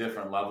a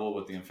different level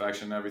with the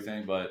infection and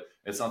everything, but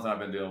it's something I've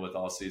been dealing with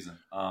all season.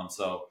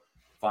 So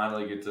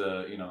finally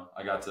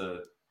I got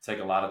to take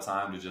a lot of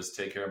time to just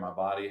take care of my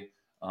body,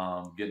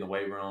 get in the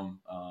weight room,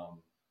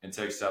 and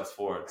take steps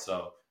forward.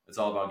 So it's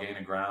all about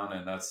gaining ground,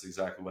 and that's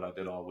exactly what I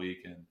did all week.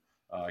 And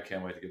I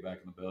can't wait to get back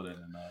in the building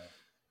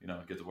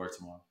and get to work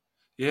tomorrow.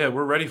 Yeah,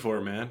 we're ready for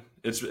it, man.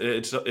 It's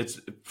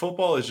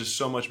football is just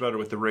so much better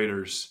with the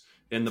Raiders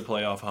in the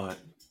playoff hunt.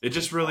 It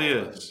just really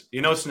is.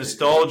 It's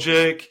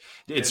nostalgic.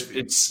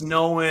 It's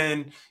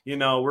snowing.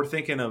 We're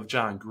thinking of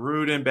John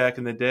Gruden back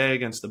in the day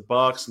against the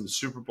Bucks in the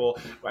Super Bowl.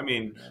 I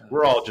mean,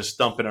 we're all just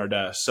thumping our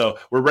desks. So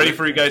we're ready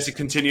for you guys to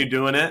continue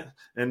doing it,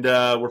 and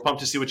we're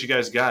pumped to see what you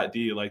guys got. Do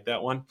you like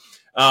that one?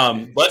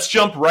 Let's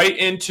jump right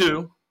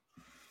into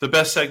the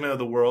best segment of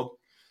the world,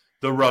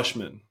 the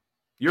Rushman.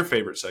 Your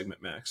favorite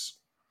segment, Max?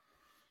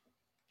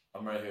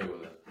 I'm right here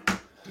with it.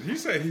 Did he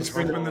say he's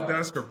thumping the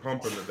desk or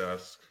pumping the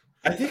desk?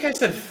 I think I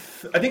said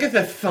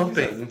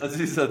thumping.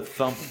 He said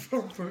thumping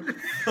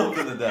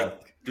the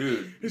desk.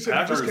 Dude, He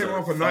said he just came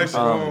off a nice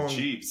long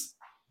Chiefs.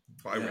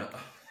 bye week.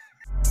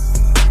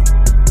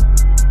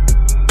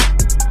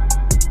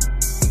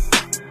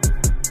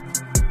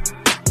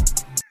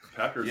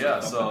 Packers. Yeah,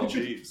 are so- the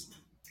Chiefs.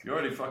 You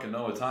already fucking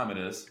know what time it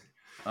is.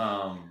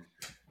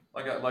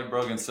 Like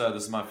Brogan said,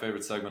 this is my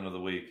favorite segment of the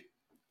week.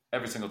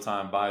 Every single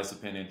time, biased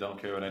opinion,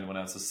 don't care what anyone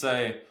has to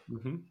say.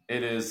 Mm-hmm.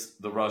 It is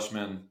the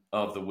Rushman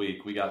of the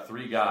week. We got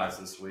 3 guys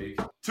this week.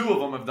 2 of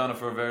them have done it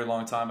for a very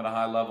long time at a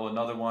high level.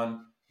 Another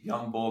one,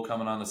 young bull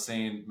coming on the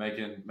scene,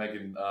 making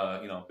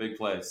big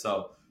plays.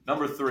 So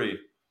number 3,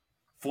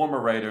 former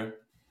Raider,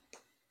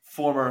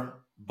 former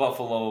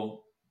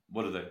Buffalo.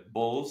 What are they?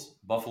 Bulls,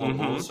 Buffalo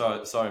Bulls.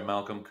 Sorry,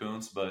 Malcolm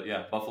Kuntz, but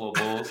yeah, Buffalo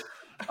Bulls.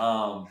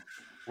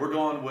 We're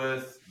going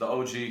with the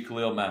OG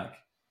Khalil Mack.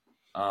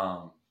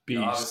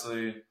 Beast.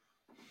 Obviously,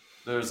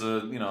 there's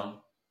a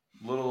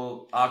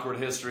little awkward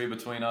history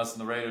between us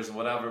and the Raiders and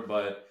whatever,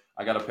 but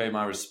I got to pay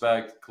my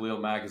respect. Khalil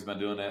Mack has been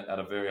doing it at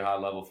a very high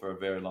level for a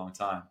very long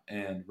time,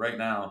 and right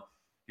now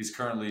he's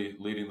currently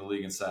leading the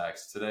league in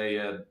sacks. Today he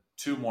had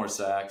 2 more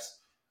sacks,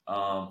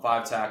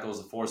 5 tackles,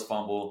 a forced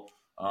fumble.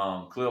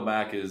 Khalil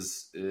Mack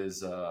is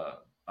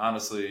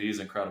honestly, he's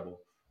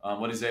incredible.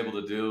 What he's able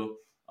to do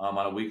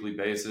on a weekly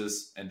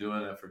basis and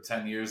doing it for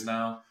 10 years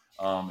now,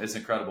 it's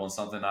incredible and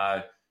something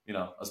I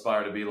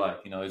aspire to be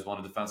like. He's won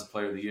a Defensive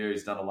Player of the Year.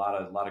 He's done a lot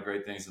of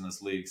great things in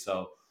this league.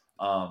 So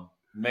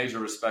major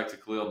respect to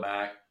Khalil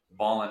Mack,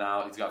 balling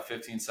out. He's got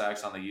 15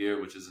 sacks on the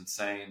year, which is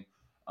insane.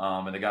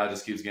 And the guy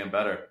just keeps getting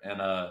better.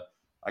 And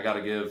I got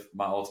to give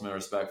my ultimate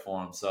respect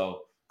for him.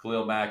 So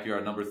Khalil Mack, you're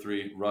our number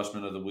 3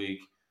 Rushman of the week.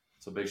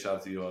 So big shout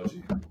out to you, OG.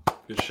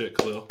 Good shit,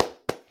 Khalil.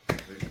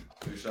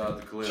 Big shout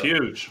out to Khalil.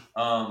 Huge.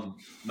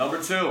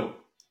 Number two.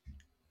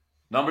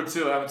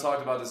 I haven't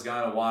talked about this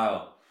guy in a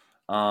while.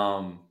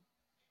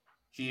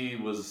 He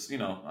was,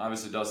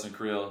 obviously Dustin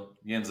Creel,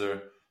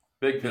 Yinzer,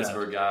 big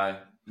Pittsburgh guy,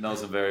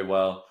 knows him very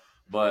well.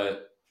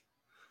 But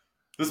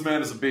this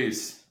man is a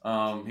beast.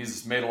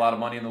 He's made a lot of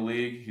money in the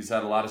league. He's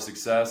had a lot of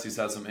success. He's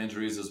had some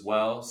injuries as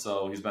well,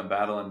 so he's been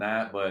battling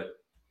that. But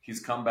he's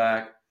come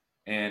back,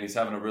 and he's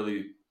having a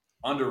really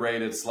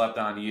underrated,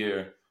 slept-on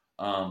year.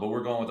 But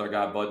we're going with our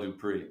guy, Bud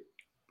Dupree.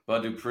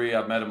 Bud Dupree,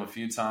 I've met him a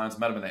few times.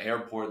 Met him in the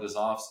airport this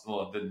I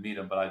didn't meet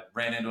him, but I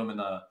ran into him in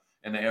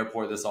the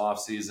airport this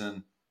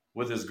offseason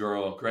with his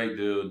girl. Great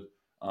dude.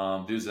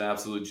 Dude's an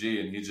absolute G,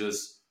 and he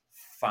just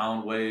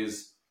found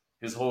ways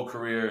his whole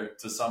career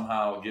to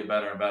somehow get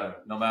better and better,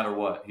 no matter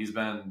what. He's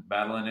been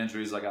battling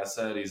injuries, like I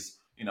said. He's,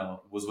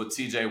 was with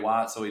T.J.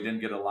 Watt, so he didn't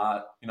get a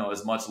lot,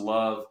 as much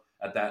love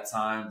at that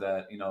time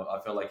that, I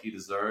felt like he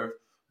deserved.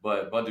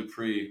 But Bud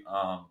Dupree,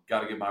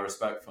 got to give my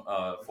respect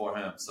for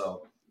him.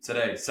 So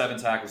today, 7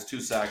 tackles,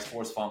 2 sacks,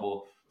 forced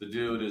fumble. The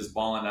dude is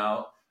balling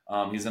out.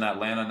 He's in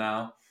Atlanta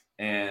now.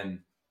 And,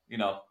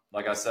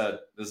 like I said,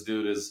 this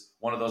dude is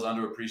one of those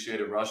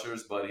underappreciated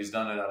rushers, but he's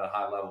done it at a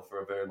high level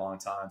for a very long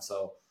time.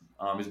 So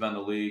he's been in the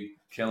league,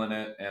 killing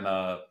it. And,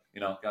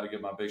 got to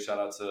give my big shout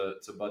out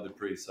to Bud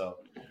Dupree. So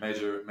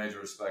major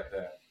respect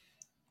there.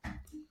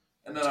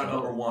 And then our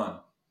number 1.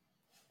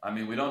 I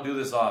mean, we don't do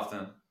this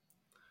often.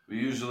 We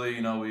usually,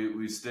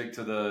 we stick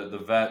to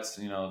the vets,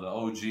 the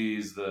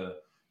OGs, the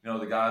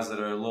guys that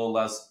are a little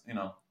less,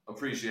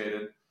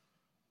 appreciated.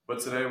 But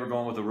today we're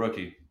going with a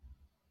rookie.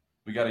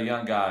 We got a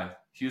young guy,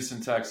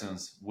 Houston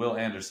Texans, Will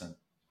Anderson.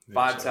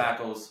 5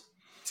 tackles,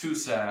 2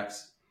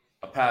 sacks,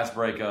 a pass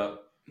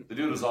breakup. The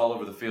dude was all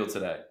over the field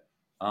today.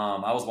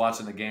 I was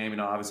watching the game.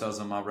 Obviously I was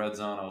in my red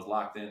zone. I was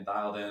locked in,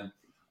 dialed in.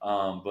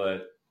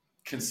 But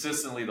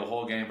consistently the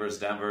whole game versus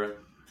Denver,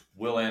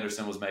 Will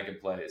Anderson was making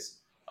plays.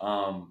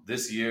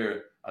 This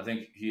year, I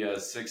think he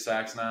has 6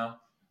 sacks now,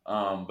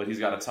 but he's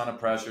got a ton of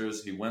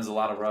pressures. He wins a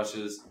lot of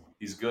rushes.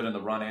 He's good in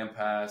the run and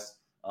pass,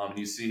 and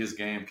you see his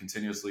game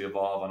continuously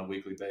evolve on a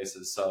weekly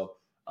basis. So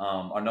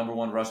our number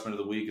 1 Rushman of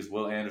the week is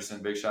Will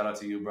Anderson. Big shout out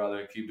to you,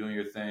 brother. Keep doing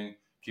your thing.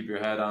 Keep your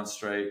head on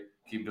straight.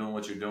 Keep doing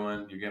what you're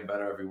doing. You're getting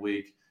better every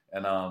week,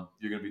 and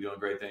you're going to be doing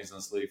great things in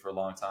this league for a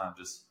long time.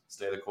 Just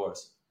stay the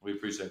course. We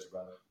appreciate you,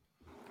 brother.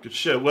 Good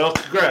shit. Well,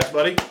 congrats,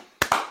 buddy.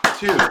 It's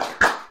huge.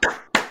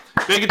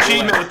 Big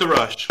achievement with the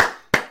rush.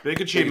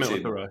 Big achievement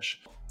with the rush.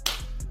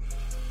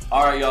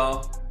 All right,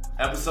 y'all.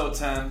 Episode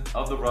 10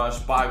 of The Rush,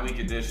 bye-week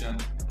edition.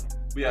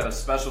 We had a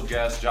special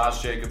guest,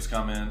 Josh Jacobs,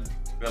 come in.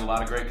 We had a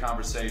lot of great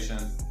conversation,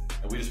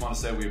 and we just want to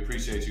say we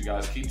appreciate you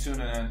guys. Keep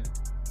tuning in.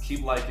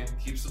 Keep liking.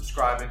 Keep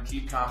subscribing.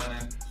 Keep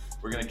commenting.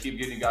 We're going to keep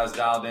getting you guys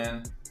dialed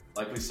in.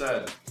 Like we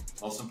said,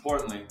 most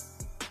importantly,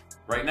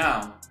 right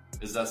now,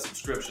 is that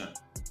subscription,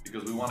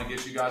 because we want to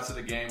get you guys to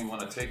the game. We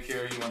want to take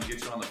care of you. We want to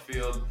get you on the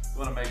field.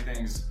 We want to make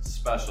things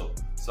special.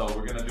 So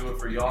we're going to do it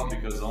for y'all,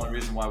 because the only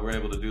reason why we're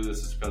able to do this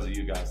is because of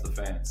you guys, the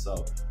fans.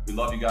 So we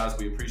love you guys.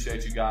 We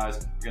appreciate you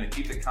guys. We're going to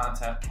keep the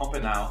content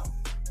pumping out.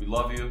 We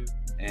love you.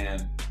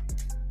 And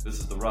this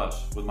is The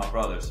Rush with my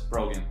brothers,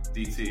 Brogan,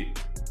 DT,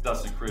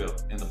 Dustin Creel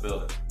in the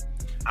building.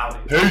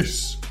 Out.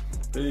 Peace.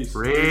 Peace.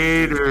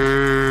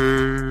 Raiders.